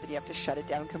MMO and then you have to shut it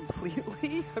down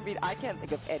completely. I mean, I can't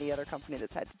think of any other company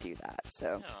that's had to do that.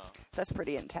 So that's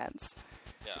pretty intense.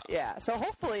 Yeah. Yeah. So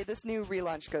hopefully this new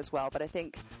relaunch goes well, but I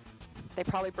think they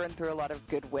probably burned through a lot of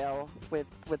goodwill with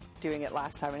doing it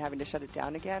last time and having to shut it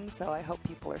down again. So I hope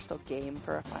people are still game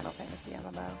for a Final Fantasy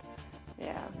MMO.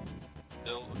 Yeah.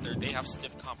 They have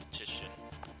stiff competition.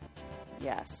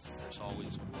 Yes. There's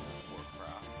always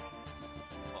Warcraft.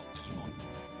 Well, Evil.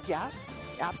 Yeah,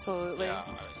 absolutely. Yeah,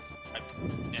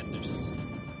 and there's,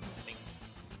 I think,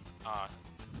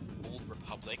 Old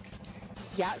Republic.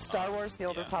 Yeah, Star Wars, The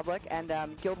Old Republic, and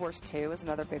Guild Wars 2 is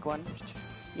another big one.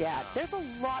 Yeah, there's a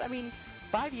lot. I mean,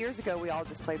 5 years ago, we all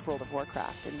just played World of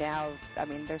Warcraft, and now, I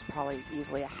mean, there's probably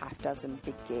easily a half dozen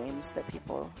big games that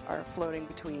people are floating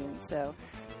between, so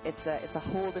it's a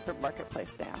whole different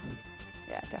marketplace now.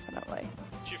 Yeah, definitely.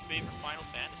 What's your favorite Final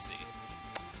Fantasy?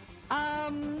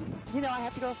 I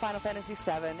have to go with Final Fantasy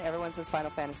VII. Everyone says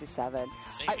Final Fantasy VII.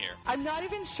 Same here. I'm not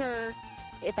even sure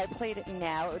if I played it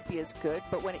now, it would be as good,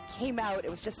 but when it came out, it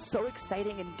was just so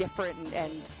exciting and different,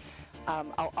 and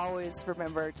I'll always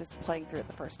remember just playing through it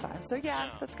the first time. So yeah.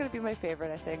 That's going to be my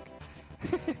favorite, I think.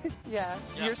 Yeah.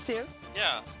 Yours too?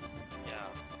 Yeah.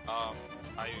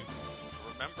 I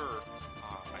remember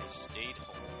I stayed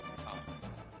home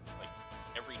like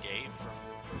every day for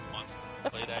a month to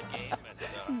play that game.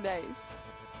 And, nice.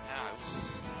 Yeah, it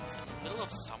was in the middle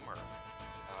of summer.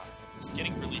 It was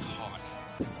getting really hot.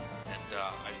 And there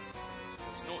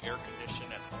was no air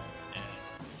conditioning at home.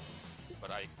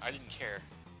 But I didn't care.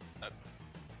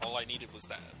 All I needed was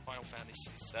that Final Fantasy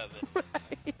VII. Right.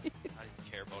 I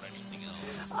didn't care about anything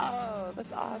else. Oh,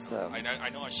 that's awesome. I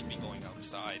know I should be going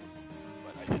outside,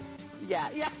 but I didn't. Yeah.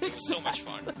 It was so much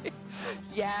fun.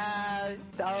 Yeah.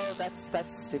 Oh, that's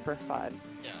super fun.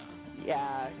 Yeah.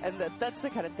 Yeah, and that's the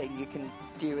kind of thing you can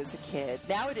do as a kid.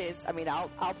 Nowadays, I mean, I'll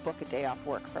book a day off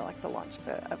work for like the launch of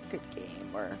a good game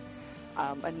or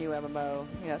a new MMO.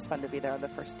 It's fun to be there on the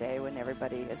first day when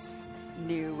everybody is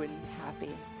new and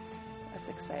happy. That's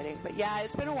exciting. But yeah,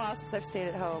 it's been a while since I've stayed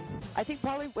at home. I think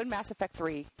probably when Mass Effect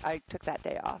 3, I took that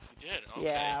day off. You did? Okay.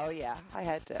 Yeah, I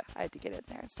had to get in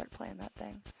there and start playing that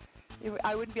thing.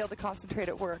 I wouldn't be able to concentrate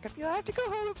at work. I'd be like, I have to go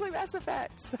home and play Mass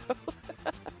Effect. So,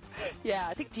 yeah,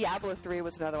 I think Diablo 3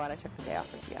 was another one. I took the day off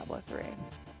for Diablo 3.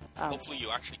 Hopefully you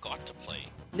actually got to play.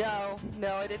 No,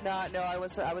 I did not. No, I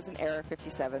was an Error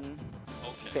 57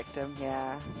 victim.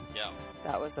 Yeah. Yeah.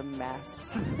 That was a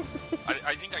mess.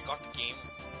 I think I got the game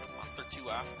a month or two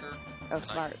after. Oh,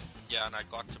 smart. And I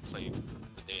got to play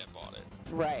the day I bought it.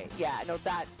 Right. Yeah. No,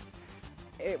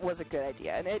 it was a good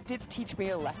idea, and it did teach me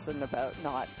a lesson about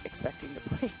not expecting to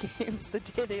play games the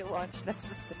day they launch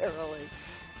necessarily,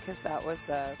 because that was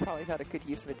probably not a good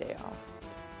use of a day off.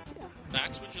 Yeah.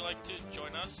 Max, would you like to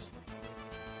join us?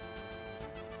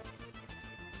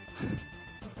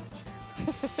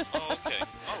 Oh, okay.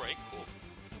 All right, cool.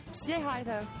 Say hi,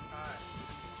 though. Hi.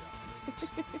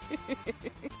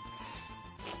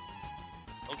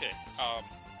 Okay.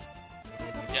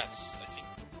 Yes, I think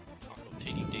talking about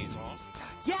taking days off.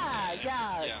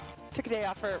 Yeah. Took a day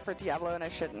off for Diablo, and I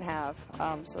shouldn't have.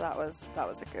 So that was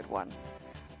a good one.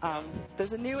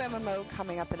 There's a new MMO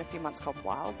coming up in a few months called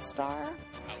WildStar.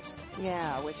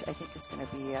 Yeah, which I think is going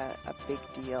to be a big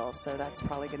deal. So that's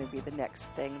probably going to be the next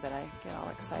thing that I get all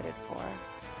excited for.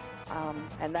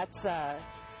 And that's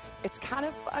it's kind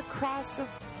of a cross of,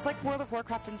 it's like World of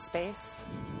Warcraft in space.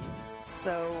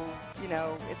 So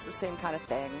it's the same kind of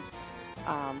thing.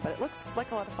 But it looks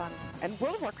like a lot of fun. And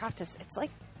World of Warcraft it's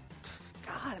like,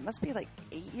 God, it must be like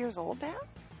 8 years old now.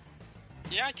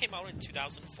 Yeah, it came out in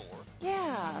 2004.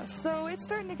 Yeah, so it's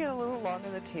starting to get a little long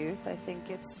in the tooth. I think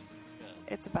it's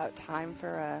about time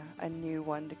for a new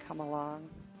one to come along.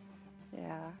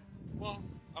 Yeah. Well,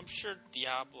 I'm sure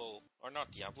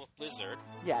Blizzard.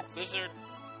 Yes. Blizzard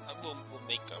will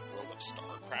make a World of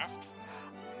StarCraft.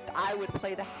 I would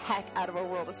play the heck out of a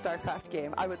World of StarCraft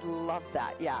game. I would love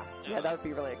that. Yeah, that would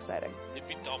be really exciting. It'd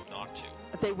be dumb not to.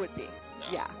 They would be.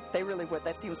 Yeah, they really would.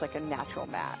 That seems like a natural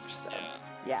match. So.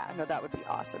 Yeah, no, that would be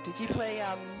awesome. Did you play,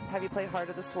 have you played Heart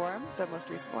of the Swarm, the most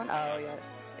recent one? Oh, yeah,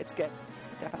 it's good.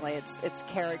 Definitely. It's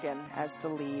Kerrigan as the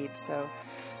lead, so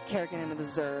Kerrigan and the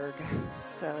Zerg.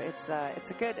 So it's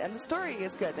a good, and the story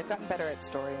is good. They've gotten better at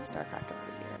story in StarCraft over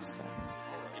the years, so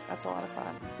that's a lot of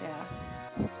fun, yeah.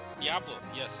 Diablo,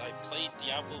 yes, I played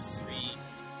Diablo 3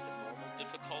 normal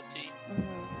difficulty.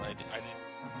 Mm-hmm.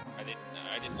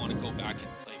 I didn't want to go back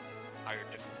and play higher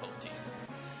difficulties.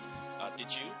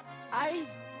 Did you? I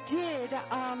did.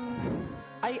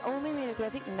 I only made it through, I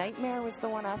think Nightmare was the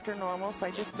one after normal, so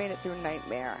I just made it through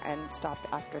Nightmare and stopped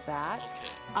after that.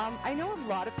 Okay. I know a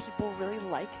lot of people really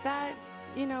like that,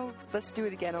 let's do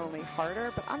it again, only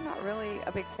harder, but I'm not really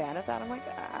a big fan of that. I'm like,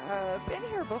 I've been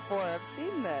here before, I've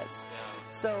seen this.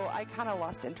 Yeah. So I kind of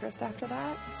lost interest after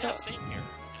that. So, yeah, same here.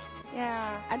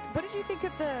 Yeah. And what did you think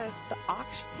of the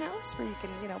auction house where you can,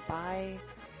 buy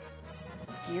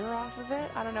gear off of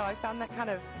it? I don't know. I found that kind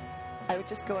of... I would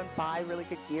just go and buy really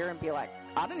good gear and be like,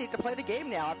 I don't need to play the game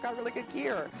now. I've got really good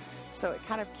gear. So it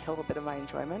kind of killed a bit of my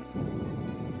enjoyment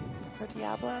for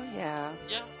Diablo. Yeah.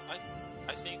 Yeah,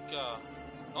 I think I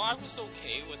was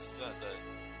okay with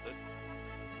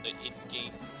the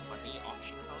in-game money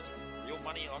auction house, real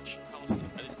money auction house. I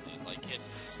didn't really like it.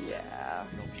 Yeah.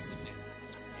 People didn't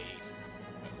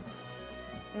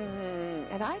pay.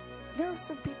 And I know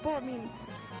some people,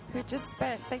 who just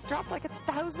they dropped like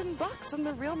 $1,000 on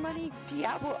the real money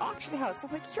Diablo auction house.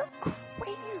 I'm like, you're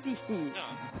crazy. Yeah.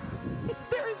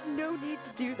 There is no need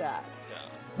to do that. Yeah.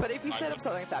 But if you set up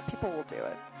something like that, people will do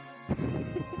it.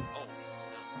 Oh.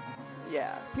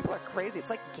 Yeah, people are crazy. It's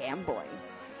like gambling.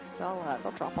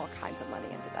 They'll drop all kinds of money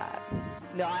into that.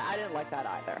 No, I didn't like that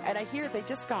either. And I hear they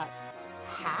just got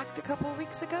hacked a couple of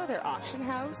weeks ago, their auction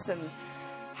house, and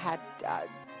had...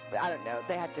 I don't know,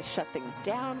 they had to shut things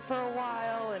down for a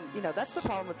while, and, that's the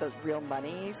problem with those real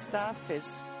money stuff,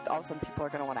 is all of a sudden people are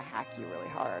going to want to hack you really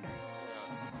hard.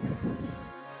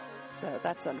 So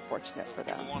that's unfortunate for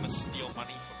them. People want to steal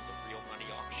money from the real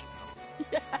money auction house.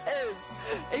 Yes,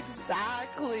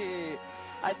 exactly.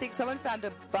 I think someone found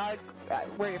a bug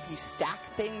where if you stack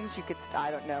things, you could,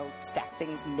 I don't know, stack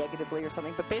things negatively or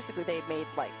something, but basically they made,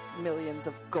 like, millions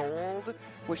of gold,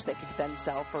 which they could then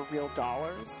sell for real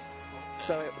dollars.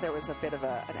 So there was a bit of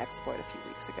an exploit a few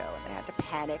weeks ago, and they had to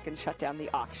panic and shut down the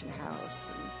auction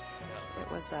house, and it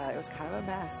was kind of a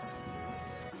mess.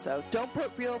 So don't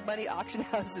put real money auction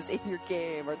houses in your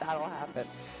game, or that'll happen.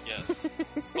 Yes.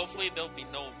 Hopefully there'll be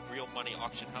no real money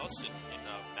auction house in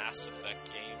a Mass Effect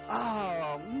game.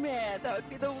 Oh man, that would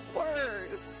be the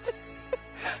worst.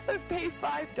 I'd pay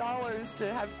 $5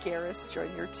 to have Garrus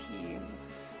join your team.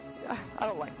 I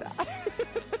don't like that.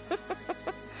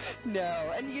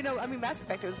 No, and Mass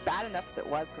Effect, it was bad enough as it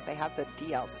was because they have the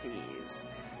DLCs.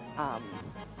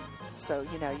 So,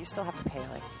 you still have to pay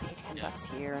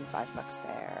 $10 here and $5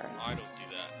 there. No, I don't do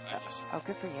that. Oh,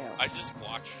 good for you. I just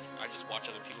watch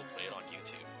other people play it on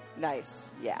YouTube.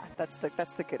 Nice. Yeah, that's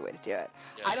the good way to do it.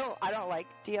 Yeah. I don't like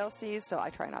DLCs, so I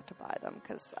try not to buy them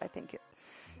because I think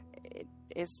it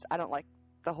is. I don't like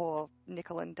the whole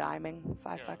nickel and diming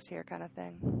 $5 here kind of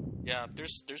thing. Yeah,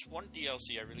 there's one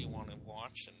DLC I really want to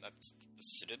watch, and that's the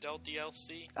Citadel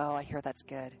DLC. Oh, I hear that's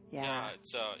good. Yeah. Yeah,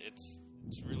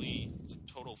 it's really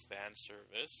a total fan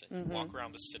service, and you walk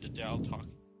around the Citadel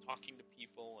talking to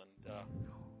people, and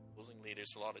supposedly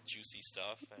there's a lot of juicy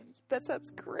stuff. And that sounds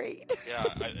great. Yeah,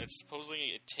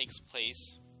 supposedly it takes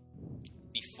place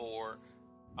before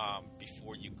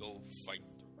you go fight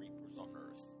the Reapers on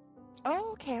Earth.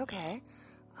 Oh, okay.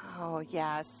 Oh,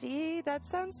 yeah. See, that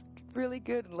sounds really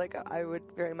good, and I would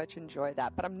very much enjoy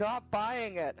that, but I'm not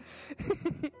buying it.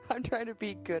 I'm trying to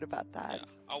be good about that. Yeah,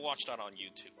 I'll watch that on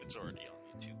YouTube. It's already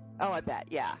on YouTube. Oh, I bet.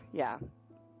 Yeah.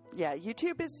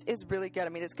 YouTube is really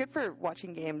good. It's good for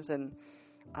watching games and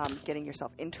getting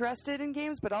yourself interested in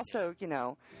games, but also,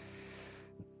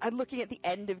 looking at the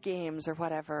end of games or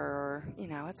whatever, or,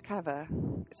 it's kind of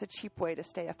it's a cheap way to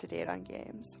stay up to date on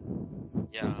games.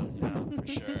 Yeah, for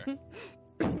sure.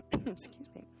 Excuse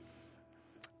me.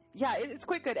 Yeah, it's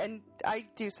quite good, and I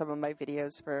do some of my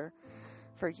videos for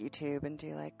YouTube and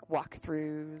do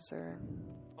walkthroughs or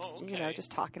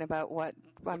just talking about what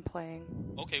I'm playing.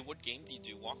 Okay, what game do you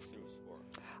do walkthroughs for?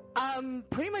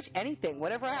 Pretty much anything.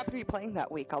 Whatever I happen to be playing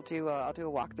that week, I'll do a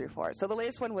walkthrough for it. So the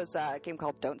latest one was a game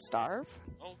called Don't Starve.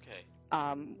 Okay.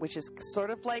 Which is sort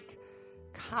of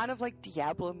kind of like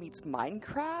Diablo meets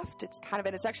Minecraft.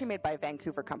 And it's actually made by a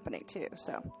Vancouver company too.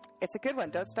 So it's a good one.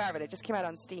 Don't Starve it. It just came out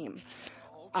on Steam.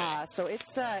 Okay. So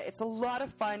it's a lot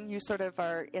of fun. You sort of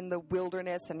are in the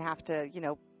wilderness and have to,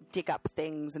 dig up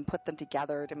things and put them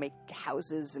together to make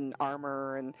houses and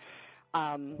armor, and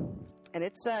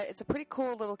it's a pretty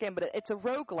cool little game, but it's a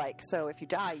roguelike, so if you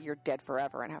die, you're dead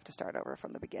forever and have to start over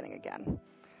from the beginning again.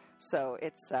 So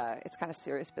it's kind of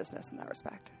serious business in that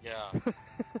respect. Yeah.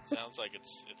 Sounds like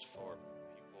it's for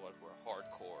people who are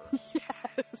hardcore.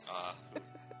 Yes.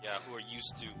 Who are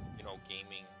used to,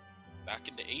 gaming back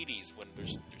in the 80s when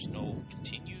there's no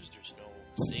continues, there's no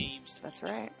saves. That's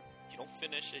right. If you don't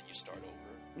finish it, you start over.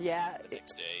 Yeah. The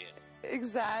next day.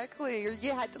 Exactly. Or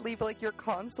you had to leave your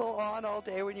console on all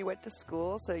day when you went to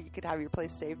school so you could have your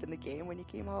place saved in the game when you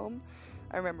came home.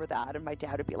 I remember that, and my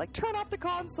dad would be like, "Turn off the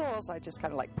console." So I just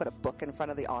kind of put a book in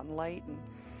front of the on light and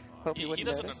hope he wouldn't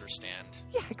doesn't notice. Understand.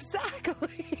 Yeah,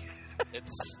 exactly.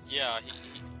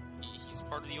 He's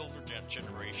part of the older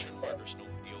generation where there's no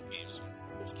video games when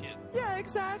he was a kid. Yeah,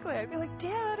 exactly. I'd be like,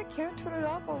 "Dad, I can't turn it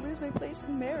off. I'll lose my place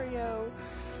in Mario."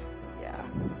 Yeah.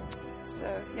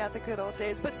 So, yeah, the good old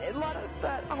days. But a lot of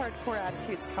that hardcore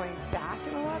attitude's coming back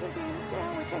in a lot of games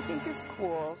now, which I think is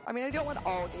cool. I mean, I don't want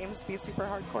all games to be super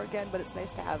hardcore again, but it's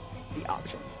nice to have the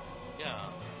option. Yeah.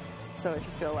 So if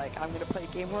you feel like I'm going to play a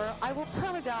game where I will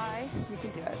perma-die, you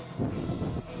can do it.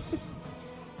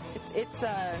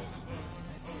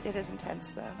 It is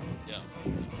intense, though. Yeah.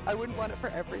 I wouldn't want it for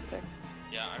everything.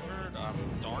 Yeah, I heard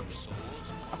Dark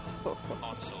Souls.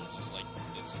 On Souls is like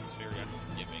it's very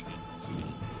unforgiving. It's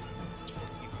for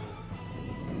people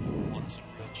who want some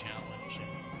real challenge and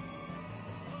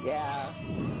Yeah.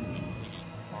 really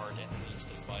hard enemies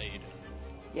to fight.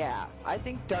 Yeah, I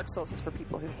think Dark Souls is for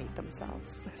people who hate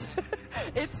themselves.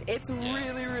 It's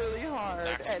really, really hard.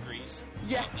 Max agrees.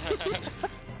 Yeah.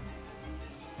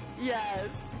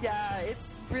 Yes, yeah,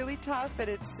 it's really tough and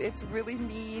it's really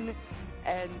mean,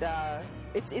 and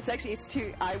it's actually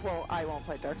too. I won't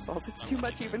play Dark Souls. It's too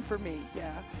much even for me.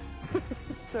 Yeah.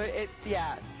 So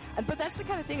but that's the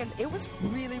kind of thing, and it was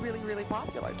really, really, really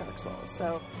popular, Dark Souls.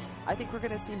 So I think we're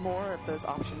going to see more of those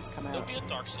options come out. There'll be a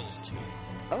Dark Souls 2.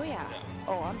 Oh yeah.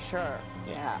 Oh, I'm sure.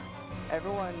 Yeah.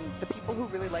 Everyone, the people who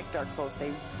really like Dark Souls,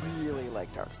 they really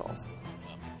like Dark Souls.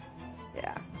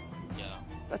 Yeah. Yeah.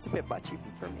 That's a bit much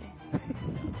even for me.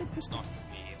 It's not for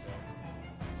me either.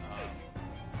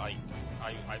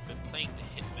 I've been playing the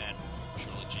Hitman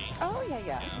trilogy. Oh yeah.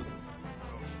 Yeah.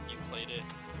 You played it?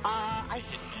 I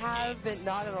haven't,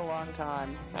 not in a long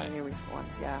time. Not any recent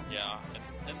ones. Yeah. Yeah,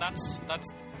 and that's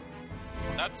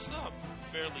a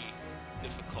fairly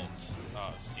difficult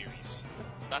series.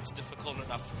 That's difficult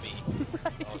enough for me.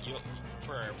 Right.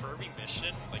 For every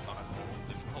mission, like on a normal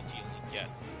difficulty, you get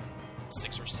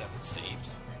 6 or 7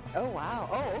 saves. Oh wow!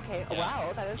 Oh okay! Yeah.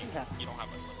 Wow, that isn't tough. You don't have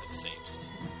unlimited saves.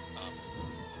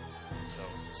 So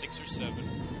 6 or 7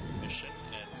 mission,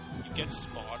 and you get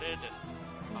spotted,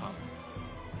 and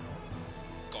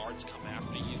guards come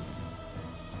after you,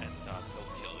 and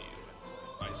they'll kill you.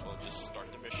 Might as well just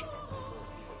start the mission over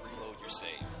or reload your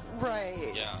save.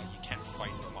 Right. Yeah, you can't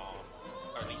fight them all,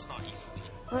 or at least not easily.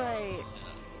 Right.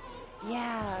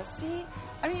 Yeah. See,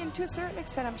 I mean, to a certain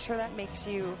extent, I'm sure that makes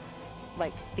you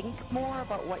like think more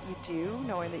about what you do,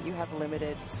 knowing that you have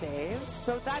limited saves.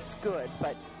 So that's good,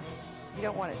 but you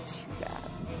don't want it too bad.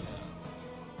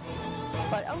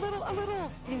 But a little,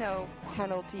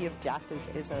 penalty of death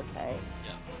is okay.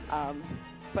 Yeah.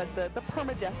 But the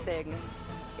permadeath thing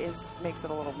makes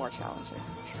it a little more challenging.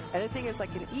 Sure. And the thing is,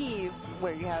 like in Eve,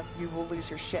 where you will lose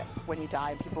your ship when you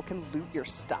die, and people can loot your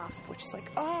stuff, which is like,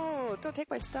 oh, don't take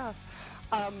my stuff.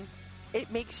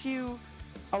 It makes you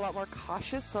a lot more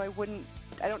cautious, so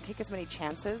I don't take as many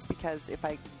chances, because if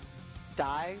I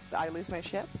die, I lose my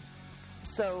ship.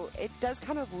 So it does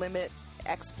kind of limit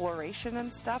exploration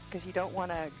and stuff, because you don't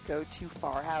want to go too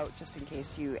far out just in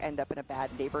case you end up in a bad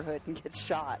neighborhood and get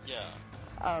shot. Yeah.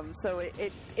 So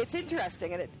it's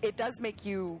interesting, and it does make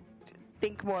you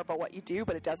think more about what you do,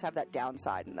 but it does have that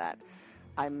downside in that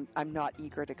I'm not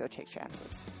eager to go take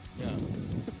chances. Yeah.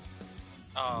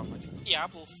 I think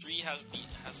Diablo 3 has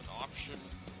an option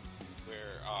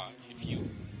where if you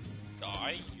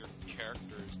die, your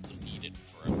character is deleted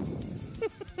forever.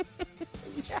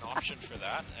 There's an option for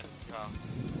that, and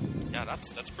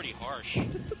that's pretty harsh.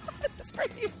 That's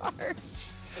pretty harsh.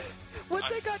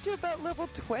 Once I got to about level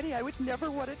 20, I would never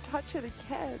want to touch it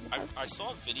again. I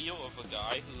saw a video of a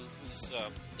guy who's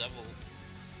level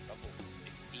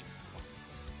 15,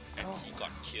 and he got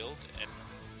killed, and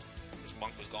his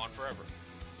monk was gone forever.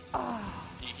 Oh.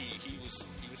 He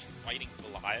was fighting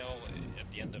Belial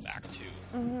at the end of Act 2.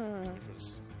 Mm-hmm. Which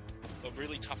was a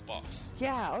really tough boss.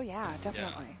 Yeah, oh yeah,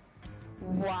 definitely. Yeah.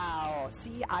 Wow.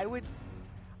 See,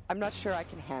 I'm not sure I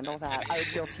can handle that. I would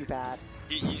feel too bad.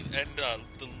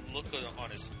 The look on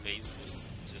his face was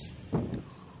just...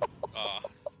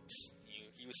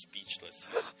 he was speechless.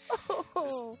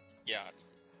 Yeah.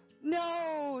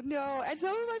 No. And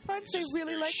some of my friends, they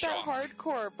really like shocked. that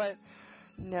hardcore, but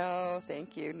no,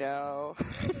 thank you, no.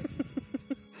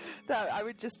 That I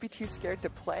would just be too scared to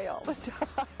play all the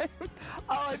time.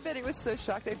 Oh, I bet he was so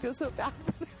shocked. I feel so bad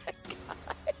for that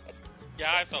guy.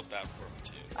 Yeah, I felt bad for him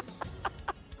too.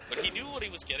 But he knew what he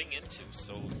was getting into,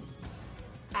 so...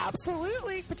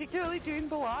 Absolutely, particularly doing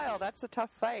Belial. That's a tough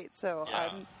fight, so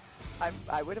yeah.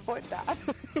 I would avoid that.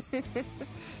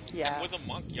 Yeah. And with a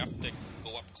monk, you have to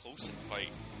go up close and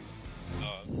fight.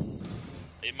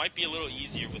 It might be a little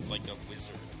easier with like a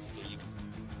wizard, so you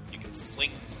can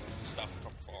fling stuff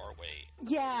from far away.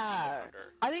 Yeah,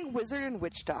 I think wizard and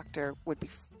witch doctor would be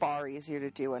far easier to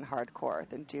do in hardcore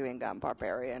than doing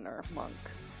barbarian or monk.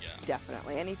 Yeah.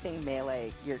 Definitely. Anything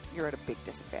melee, you're at a big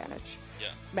disadvantage. Yeah.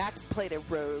 Max played a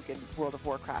rogue in World of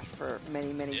Warcraft for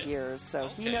many, many years, so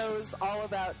he knows all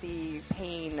about the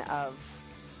pain of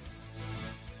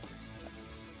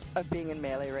being in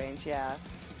melee range, yeah.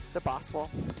 The boss will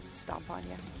stomp on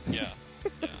you. Yeah.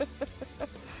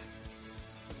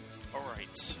 All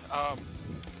right.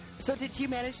 So did you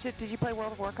play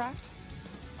World of Warcraft?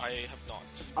 I have not.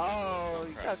 Oh,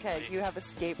 okay. You have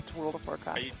escaped World of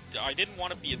Warcraft. I didn't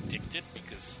want to be addicted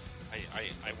because I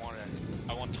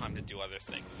want time to do other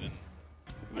things, and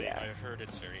I heard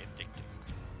it's very addictive.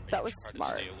 That was try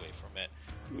smart. to stay away from it.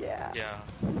 Yeah. Yeah.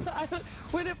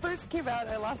 When it first came out,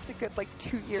 I lost a good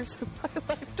 2 years of my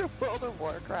life to World of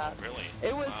Warcraft. Really?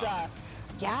 It was,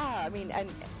 yeah. I mean,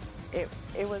 and it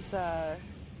was.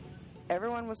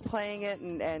 Everyone was playing it,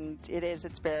 and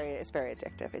it's very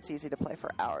addictive. It's easy to play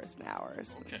for hours and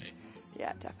hours. Okay.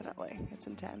 Yeah, definitely. It's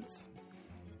intense.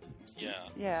 Yeah.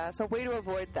 Yeah. So way to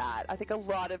avoid that. I think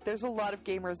there's a lot of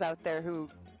gamers out there who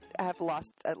have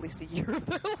lost at least a year of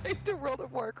their life to World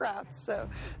of Warcraft. So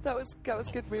that was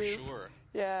good move. For sure.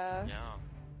 Yeah.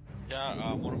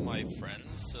 Yeah. One of my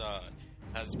friends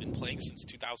has been playing since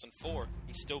 2004.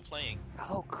 He's still playing.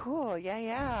 Oh, cool.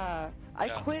 Yeah. I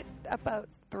quit about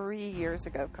 3 years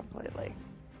ago completely.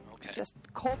 Okay. Just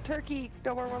cold turkey,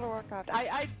 no more World of Warcraft.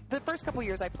 The first couple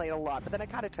years I played a lot, but then I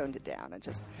kind of toned it down and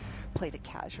just played it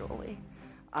casually.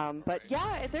 But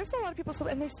yeah, there's a lot of people,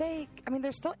 and they say, I mean,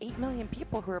 there's still 8 million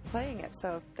people who are playing it,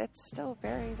 so it's still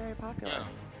very, very popular. Yeah,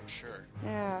 sure.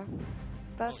 Yeah.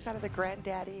 That's kind of the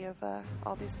granddaddy of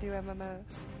all these new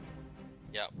MMOs.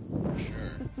 Yeah, for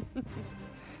sure.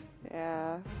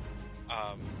 Yeah.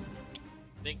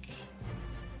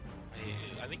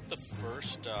 I think the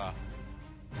first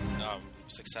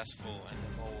successful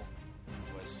MMO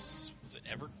was it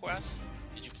EverQuest?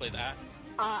 Did you play that?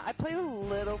 I played a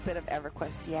little bit of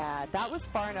EverQuest, yeah. That was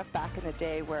far enough back in the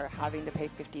day where having to pay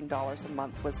 $15 a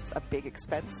month was a big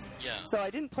expense. Yeah. So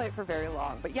I didn't play it for very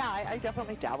long. But yeah, I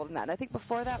definitely dabbled in that. And I think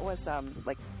before that was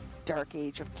Dark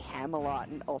Age of Camelot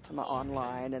and Ultima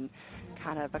Online and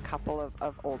kind of a couple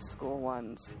of old school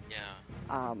ones. Yeah.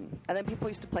 And then people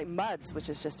used to play MUDs, which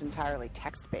is just entirely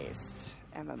text-based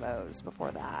MMOs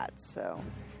before that. So,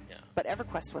 yeah. But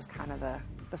EverQuest was kind of the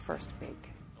first big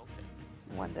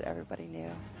one that everybody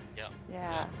knew. Yeah.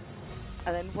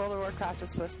 And then World of Warcraft was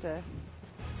supposed to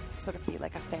sort of be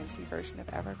like a fancy version of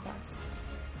EverQuest.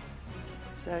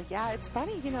 So yeah, it's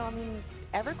funny, I mean,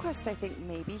 EverQuest I think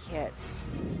maybe hit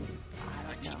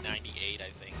 1998,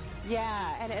 I think.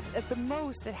 Yeah, and at the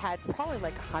most it had probably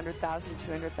 100,000,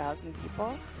 200,000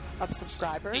 people of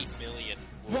subscribers. 8 million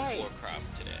World of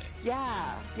Warcraft today.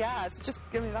 Yeah. It's just,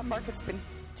 that market's been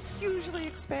hugely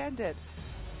expanded.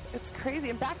 It's crazy.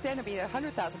 And back then,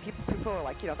 100,000 people were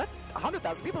like, that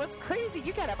 100,000 people, that's crazy.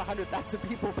 You can't have 100,000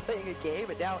 people playing a game,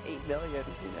 and now 8 million,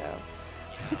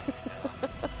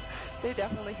 They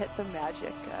definitely hit the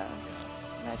magic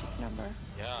number.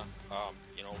 Yeah,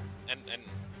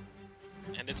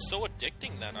 and it's so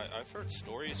addicting that I've heard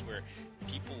stories where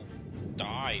people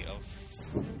die of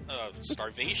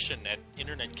starvation at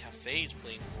internet cafes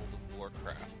playing World of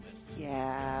Warcraft.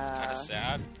 Yeah. Kind of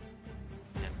sad.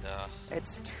 And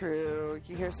it's true.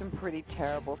 You hear some pretty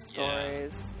terrible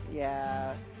stories.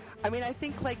 Yeah. I mean, I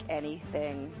think like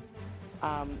anything,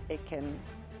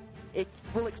 it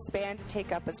will expand and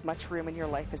take up as much room in your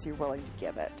life as you're willing to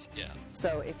give it. Yeah.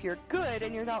 So if you're good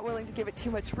and you're not willing to give it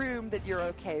too much room, then you're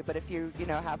okay. But if you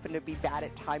happen to be bad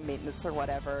at time maintenance or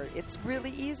whatever, it's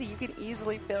really easy. You can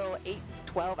easily fill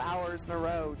 8-12 hours in a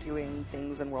row doing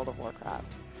things in World of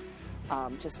Warcraft.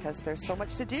 Just because there's so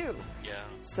much to do. Yeah.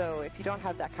 So if you don't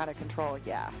have that kind of control, it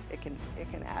can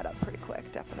add up pretty quick,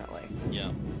 definitely.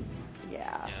 Yeah.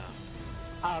 Yeah.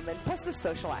 And plus the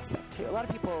social aspect too. A lot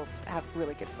of people have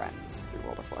really good friends through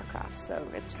World of Warcraft, so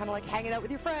it's kind of like hanging out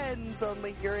with your friends,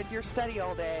 only you're in your study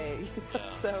all day. Yeah.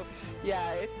 So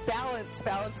balance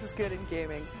is good in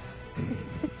gaming.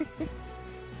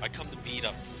 I come to meet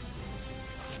up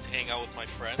to hang out with my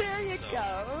friends. There you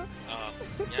go.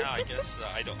 I guess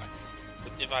I don't.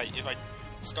 If I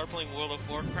start playing World of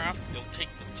Warcraft, it'll take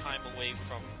the time away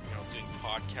from doing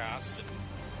podcasts and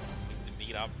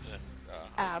meet up and.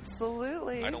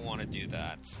 Absolutely. I don't want to do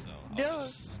that, so I'll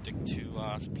just stick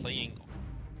to playing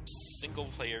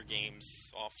single-player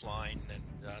games offline and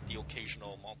the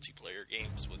occasional multiplayer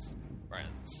games with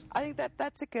friends. I think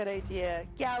that's a good idea.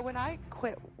 Yeah, when I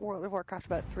quit World of Warcraft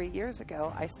about 3 years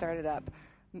ago, I started up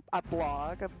a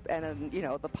blog and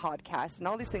the podcast and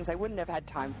all these things I wouldn't have had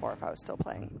time for if I was still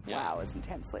playing WoW as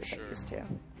intensely as I used to.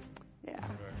 Yeah.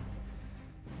 Sure.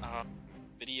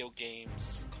 video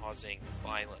games causing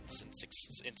violence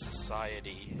in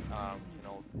society.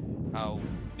 How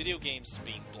video games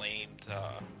being blamed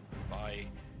by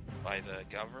the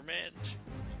government,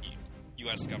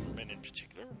 U.S. government in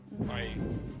particular, by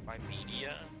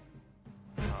media.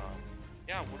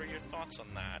 What are your thoughts on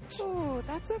that? Oh,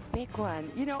 that's a big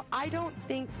one. I don't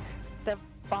think the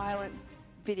violent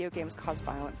video games cause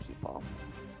violent people,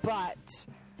 but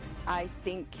I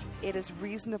think it is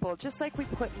reasonable, just like we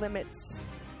put limits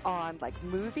on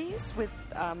movies with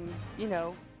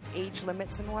age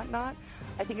limits and whatnot.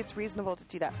 I think it's reasonable to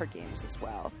do that for games as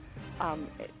well.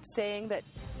 Saying that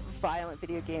violent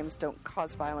video games don't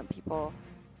cause violent people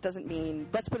doesn't mean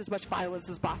let's put as much violence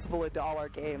as possible into all our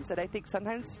games. And I think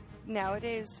sometimes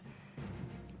nowadays,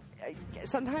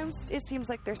 it seems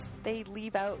like they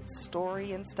leave out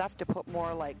story and stuff to put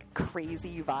more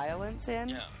crazy violence in.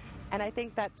 Yeah. And I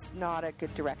think that's not a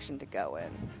good direction to go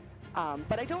in.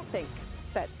 But I don't think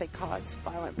that they cause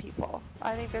violent people.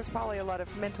 I think there's probably a lot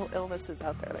of mental illnesses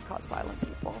out there that cause violent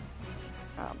people.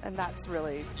 And that's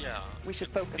really, we should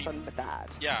focus on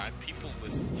that. Yeah, and people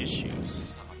with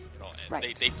issues,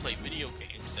 right. they play video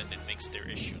games and it makes their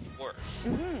issues worse.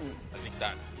 Mm-hmm. I think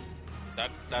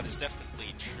that is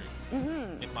definitely true,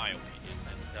 in my opinion.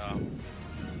 And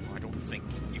I don't think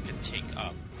you can take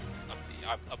up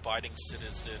the abiding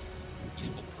citizen,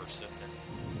 peaceful person, and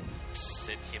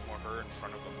sit him or her in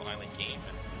front of a violent game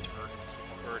and turn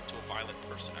him or her into a violent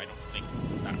person. I don't think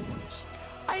that works.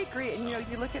 I agree, and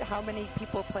you look at how many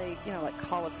people play,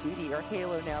 Call of Duty or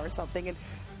Halo now or something,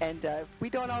 and we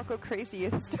don't all go crazy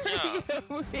and start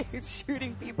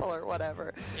shooting people or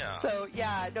whatever. Yeah. So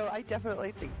I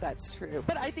definitely think that's true.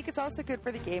 But I think it's also good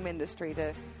for the game industry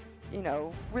to,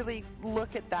 really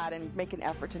look at that and make an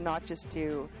effort to not just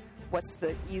do what's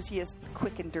the easiest,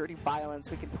 quick and dirty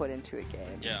violence we can put into a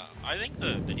game. Yeah, I think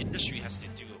the industry has to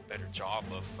do a better job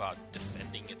of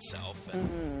defending itself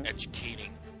and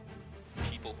educating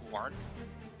people who aren't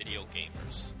video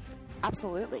gamers.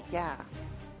 Absolutely, yeah.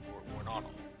 We're not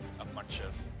a bunch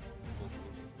of people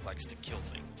who likes to kill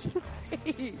things.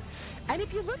 Right. And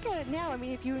if you look at it now,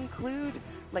 if you include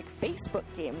Facebook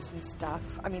games and stuff,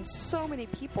 so many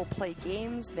people play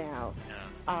games now.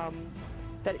 Yeah.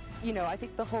 That, I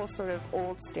think the whole sort of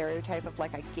old stereotype of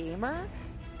a gamer,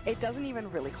 it doesn't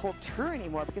even really hold true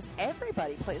anymore because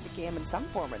everybody plays a game in some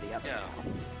form or the other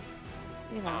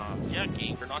now.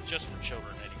 Games are not just for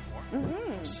children anymore.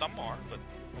 Mm-hmm. Some are, but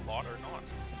a lot are not.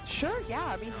 Sure,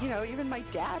 yeah. Even my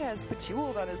dad has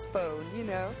Bejeweled on his phone,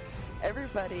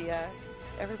 Everybody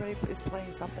is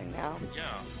playing something now.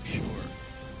 Yeah, sure.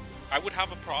 I would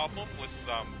have a problem with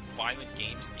violent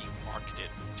games being marketed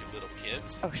to little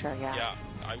kids. Oh, sure, yeah. Yeah,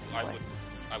 I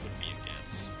would be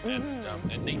against.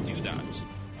 And they do that,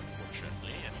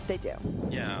 unfortunately. They do.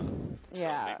 Yeah.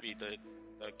 Yeah. So maybe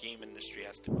the game industry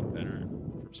has to be better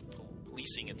in terms of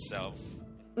policing itself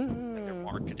and their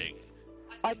marketing.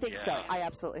 I think so. I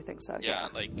absolutely think so. Yeah,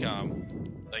 like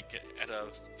at a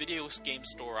video game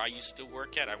store I used to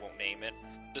work at, I won't name it,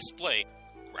 display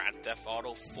Grand Theft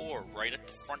Auto 4 right at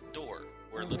the front door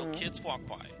where little kids walk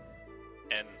by.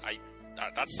 And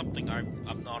that's something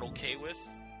I'm not okay with.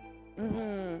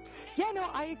 Yeah, no,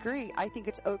 I agree. I think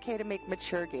it's okay to make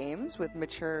mature games with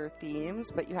mature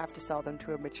themes, but you have to sell them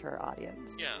to a mature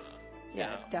audience.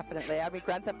 Yeah, definitely.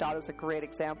 Grand Theft Auto is a great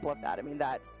example of that.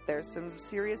 There's some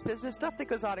serious business stuff that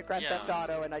goes on at Grand Theft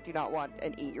Auto, and I do not want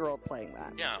an 8-year-old playing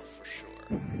that. Yeah, for sure.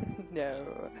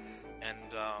 No.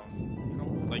 And,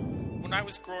 when I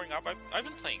was growing up, I've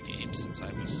been playing games since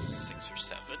I was 6 or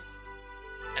 7.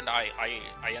 And I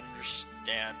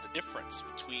understand the difference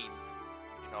between,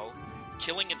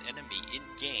 killing an enemy in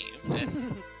game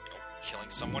and, killing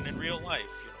someone in real life.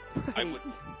 Right.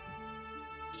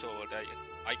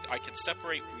 I can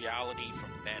separate reality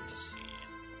from fantasy.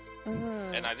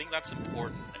 And I think that's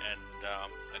important. And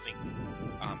I think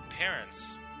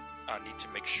parents need to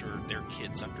make sure their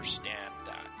kids understand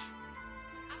that.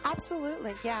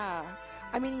 Absolutely, yeah.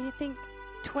 You think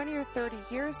 20 or 30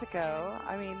 years ago,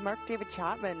 Mark David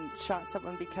Chapman shot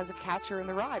someone because of Catcher in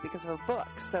the Rye, because of a book.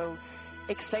 So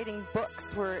exciting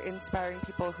books were inspiring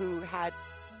people who had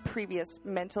previous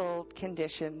mental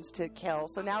conditions to kill.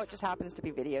 So now it just happens to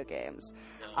be video games.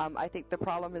 I think the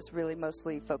problem is really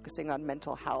mostly focusing on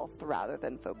mental health rather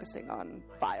than focusing on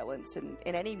violence in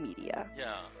any media.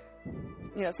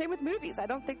 Yeah. Same with movies. I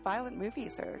don't think violent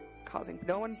movies are causing...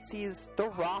 No one sees The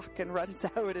Rock and runs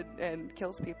out and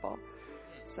kills people.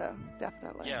 So,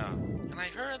 definitely. Yeah. And I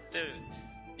heard the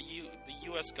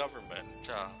U.S. government,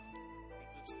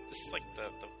 this is like the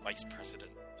vice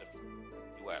president of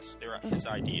the U.S., his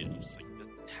idea was to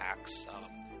tax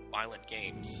violent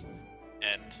games.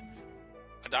 And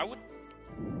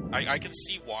I can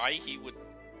see why he would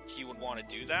want to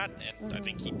do that, and I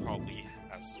think he probably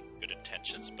has good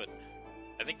intentions, but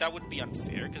I think that would be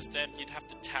unfair, because then you'd have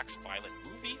to tax violent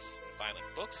movies, violent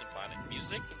books, and violent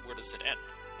music, and where does it end?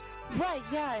 Right,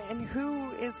 yeah, and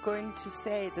who is going to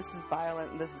say this is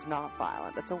violent and this is not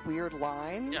violent? That's a weird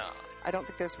line. Yeah. I don't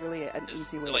think there's really an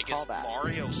easy way to call that. Like, is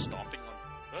Mario stomping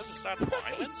on... Is that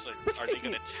violence? Are they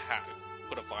going to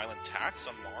put a violent tax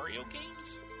on Mario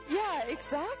games? Yeah,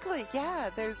 exactly. Yeah,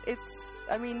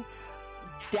 I mean,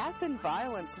 death and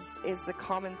violence is a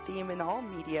common theme in all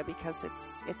media because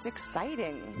it's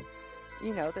exciting.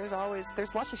 You know, there's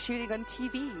lots of shooting on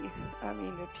TV. I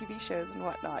mean, TV shows and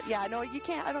whatnot. Yeah, no, you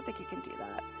can't. I don't think you can do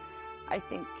that. I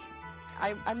think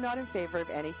I'm not in favor of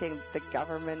anything the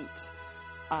government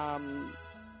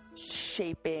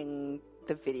shaping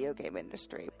the video game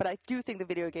industry, but I do think the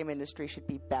video game industry should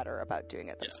be better about doing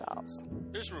it themselves.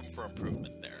 There's room for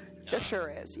improvement there. Yeah. There sure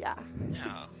is. Yeah.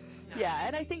 Yeah. Yeah,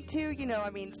 and I think too, you know, I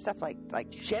mean, stuff like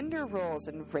gender roles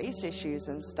and race issues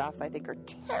and stuff, I think are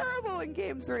terrible in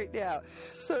games right now.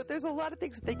 So there's a lot of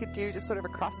things that they could do just sort of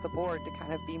across the board to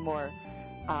kind of be more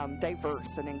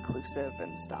diverse and inclusive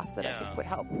and stuff that I think would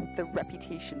help the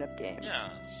reputation of games. Yeah.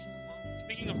 Well,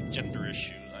 speaking of gender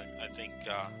issues, I think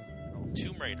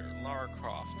Tomb Raider, Lara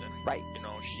Croft, and right. You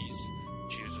know,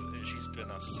 she's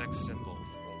been a sex symbol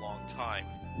for a long time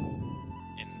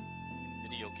in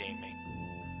video gaming.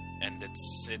 And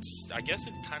it's I guess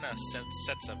it kind of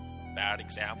sets a bad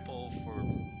example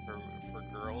for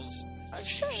girls.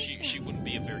 She wouldn't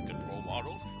be a very good role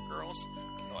model for girls,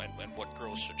 you know, and what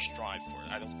girls should strive for.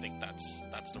 I don't think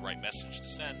that's the right message to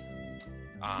send.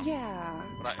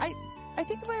 But I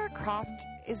think Lara Croft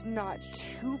is not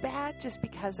too bad, just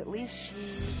because at least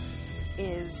she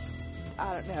is,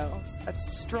 I don't know, a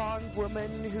strong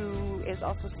woman who is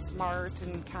also smart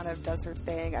and kind of does her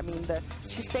thing. I mean,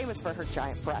 she's famous for her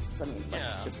giant breasts. I mean,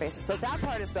 let's just face it. So that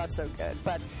part is not so good.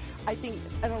 But I think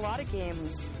in a lot of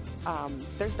games,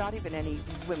 there's not even any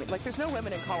women. Like, there's no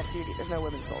women in Call of Duty. There's no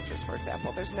women soldiers, for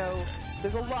example. There's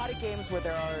a lot of games where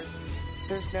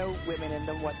there's no women in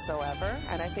them whatsoever.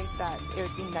 And I think that it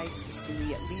would be nice to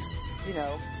see at least, you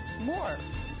know, more.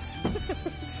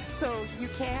 So you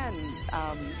can...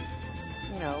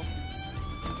 you know,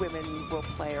 women will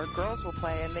play or girls will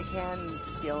play, and they can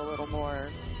feel a little more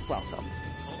welcome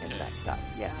in that stuff.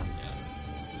 Yeah.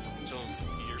 So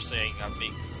you're saying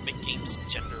make games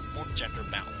more gender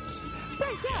balanced.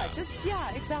 Right.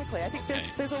 Yeah. Exactly. I think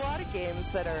there's a lot of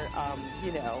games that are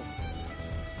you know,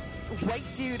 white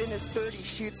dude in his 30s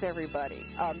shoots everybody.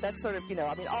 That's sort of, you know,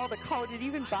 I mean, all the Call of Duty,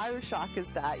 even BioShock is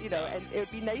that, you know, and it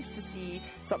would be nice to see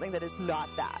something that is not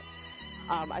that.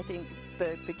 I think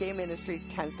the game industry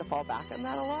tends to fall back on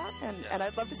that a lot, and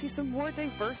I'd love to see some more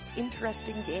diverse,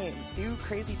 interesting games. Do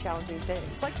crazy, challenging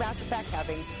things. Like Mass Effect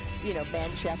having, you know,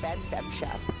 man chef and fem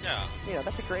chef. Yeah. You know,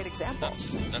 that's a great example.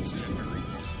 That's gender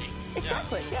equality.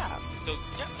 Exactly, So,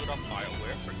 good on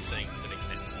BioWare for saying a good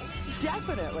example.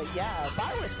 Definitely, yeah.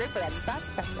 BioWare's great for that. And Mass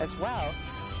Effect as well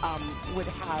would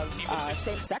have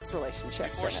same-sex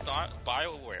relationships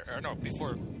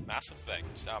before Mass Effect,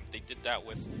 they did that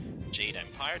with Jade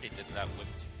Empire. They did that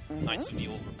with Knights of the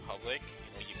Old Republic.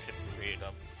 You know, you could create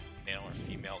a male or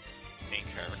female main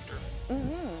character.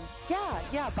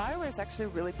 Yeah. BioWare is actually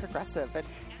really progressive,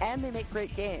 and they make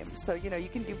great games. So, you know, you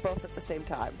can do both at the same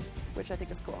time, which I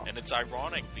think is cool. And it's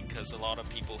ironic because a lot of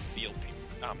people feel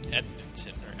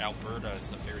Edmonton or Alberta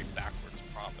is a very backwards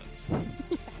province.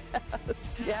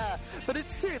 Yes, yeah, but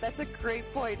it's true. That's a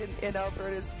great point in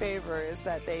Alberta's favor, is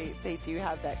that they do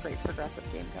have that great progressive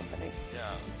game company.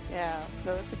 Yeah,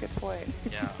 no, that's a good point.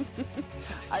 Yeah.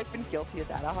 I've been guilty of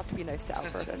that. I'll have to be nice to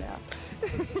Alberta now.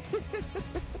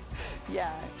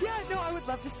 Yeah, no, I would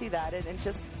love to see that and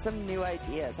just some new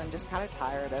ideas. I'm just kind of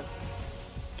tired of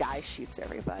guy shoots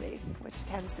everybody, which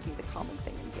tends to be the common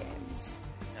thing in games.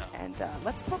 Yeah. And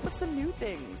let's come up with some new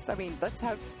things. I mean, let's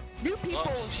have new people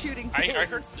shooting things. I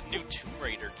heard the new Tomb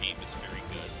Raider game is very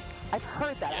good. I've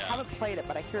heard that. Yeah. I haven't played it,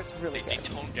 but I hear it's really good. They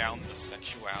toned down the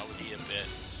sexuality a bit.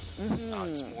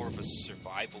 It's more of a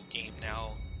survival game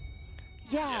now.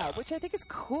 Yeah, which I think is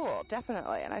cool,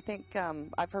 definitely. And I think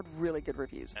I've heard really good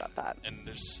reviews about that. And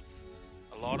there's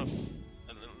a lot of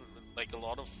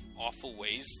awful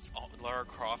ways Lara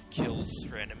Croft kills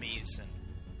her enemies, and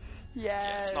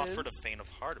it's not for the faint of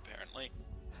heart, apparently.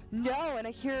 No, and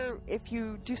I hear if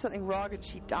you do something wrong and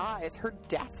she dies, her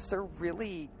deaths are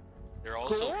really They're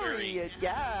also gory,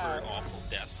 very awful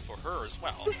deaths for her as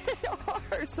well. They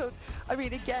are. So, I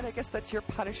mean, again, I guess that's your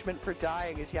punishment for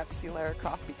dying, is you have to see Lara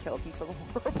Croft be killed in some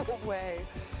horrible way.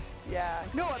 Yeah.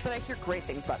 No, but I hear great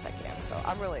things about that game, so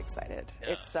I'm really excited.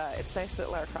 Yeah. It's nice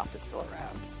that Lara Croft is still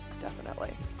around.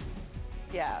 Definitely.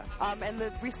 Yeah. And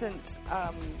the recent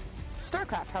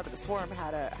StarCraft, Heart of the Swarm,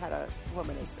 had a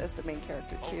woman as the main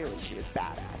character too, and she was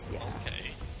badass. Yeah.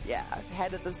 Okay. Yeah,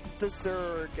 head of the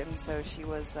Zerg, and so she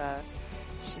was.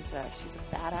 She's a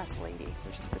badass lady,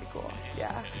 which is pretty cool.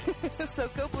 Yeah. So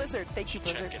go Blizzard. Thank you,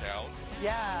 Blizzard. Check it out.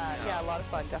 Yeah, a lot of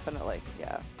fun, definitely.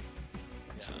 Yeah.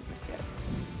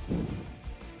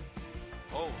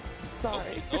 Oh. Sorry.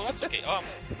 Okay. Oh, that's okay.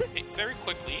 Hey, very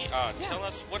quickly, tell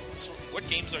us what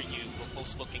games are you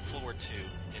most looking forward to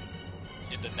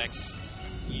in the next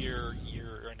year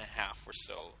and a half or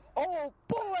so? Oh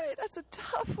boy, that's a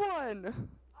tough one.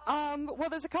 Well,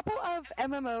 there's a couple of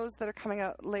MMOs that are coming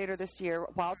out later this year.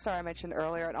 WildStar I mentioned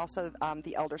earlier, and also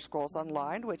the Elder Scrolls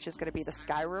Online, which is going to be the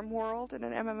Skyrim world in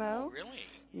an MMO. Oh, really?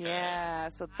 Yeah,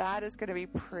 so that is going to be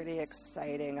pretty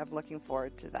exciting. I'm looking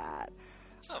forward to that.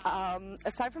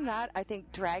 Aside from that, I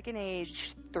think Dragon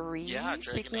Age 3,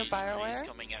 speaking of BioWare, is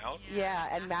coming out. Yeah,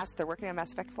 and they're working on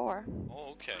Mass Effect 4.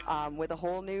 Oh, okay. With a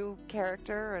whole new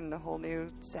character and a whole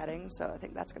new setting, so I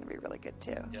think that's going to be really good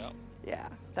too. Yeah. Yeah,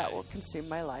 that will consume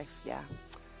my life, yeah.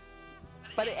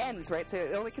 But it ends, right? So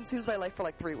it only consumes my life for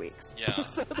like 3 weeks. Yeah.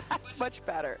 So that's much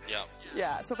better. Yeah.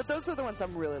 Yeah, but those are the ones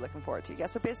I'm really looking forward to. Yeah,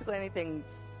 so basically anything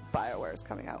BioWare is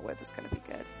coming out with is going to be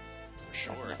good. For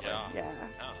sure, definitely. Yeah.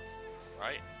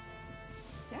 Right.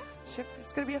 Yeah,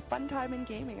 it's going to be a fun time in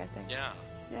gaming, I think. Yeah.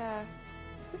 Yeah.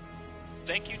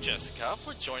 Thank you, Jessica,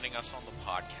 for joining us on the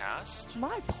podcast.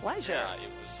 My pleasure. Yeah, it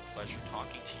was a pleasure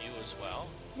talking to you as well.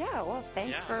 Yeah, well,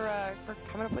 thanks for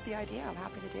coming up with the idea. I'm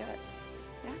happy to do it.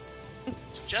 Yeah.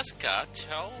 So Jessica,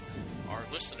 tell our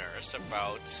listeners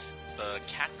about the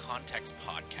Cat Context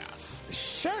podcast.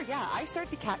 Sure, yeah. I started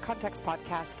the Cat Context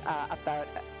podcast about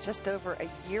just over a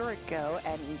year ago,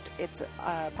 and it's a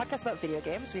podcast about video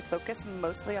games. We focus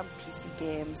mostly on PC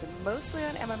games and mostly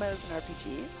on MMOs and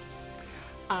RPGs.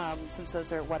 Since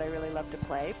those are what I really love to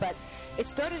play. But it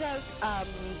started out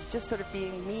just sort of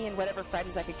being me and whatever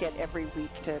friends I could get every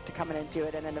week to come in and do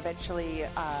it. And then eventually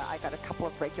I got a couple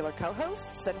of regular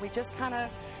co-hosts, and we just kind of,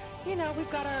 we've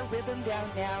got our rhythm down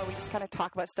now. We just kind of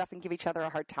talk about stuff and give each other a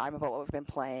hard time about what we've been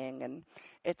playing. And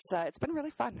it's been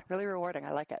really fun, really rewarding.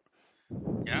 I like it.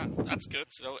 Yeah, that's good.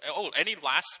 So, any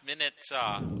last minute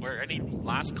or any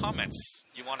last comments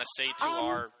you want to say to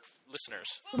our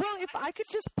listeners? Well, if I could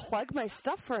just plug my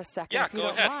stuff for a second, if you go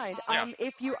don't ahead. mind. Yeah.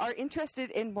 If you are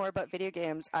interested in more about video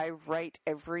games, I write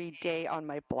every day on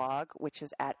my blog, which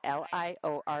is at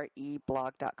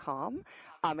lioreblog.com.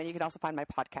 And you can also find my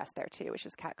podcast there, too, which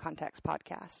is Cat Context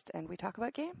Podcast. And we talk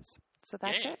about games. So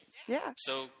that's it. Yeah.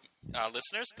 So,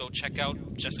 listeners, go check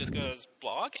out Jessica's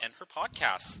blog and her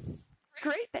podcast.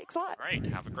 Great. Thanks a lot. All right.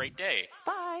 Have a great day.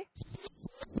 Bye.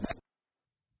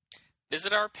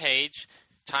 Visit our page,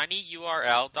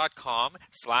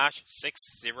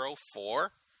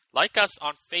 tinyurl.com/604. Like us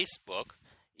on Facebook,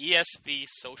 ESV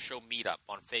Social Meetup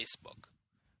on Facebook.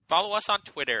 Follow us on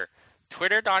Twitter,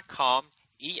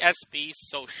 twitter.com/ESV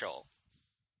Social.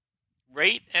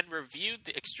 Rate and review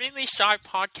the Extremely Shy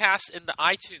podcast in the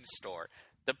iTunes Store.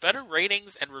 The better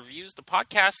ratings and reviews the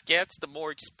podcast gets, the more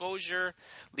exposure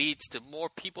leads to more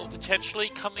people potentially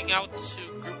coming out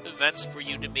to group events for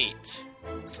you to meet.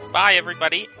 Bye,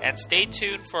 everybody, and stay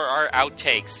tuned for our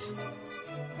outtakes.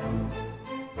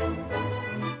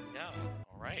 Yeah,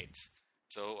 all right.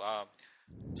 So,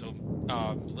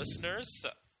 listeners,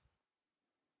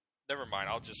 never mind.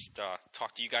 I'll just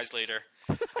talk to you guys later.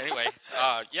 Anyway,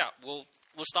 we'll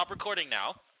stop recording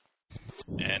now.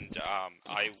 And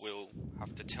I will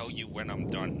have to tell you when I'm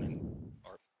done.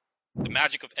 Or the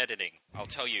magic of editing. I'll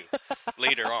tell you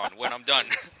later on when I'm done.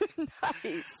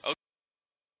 Nice. Okay.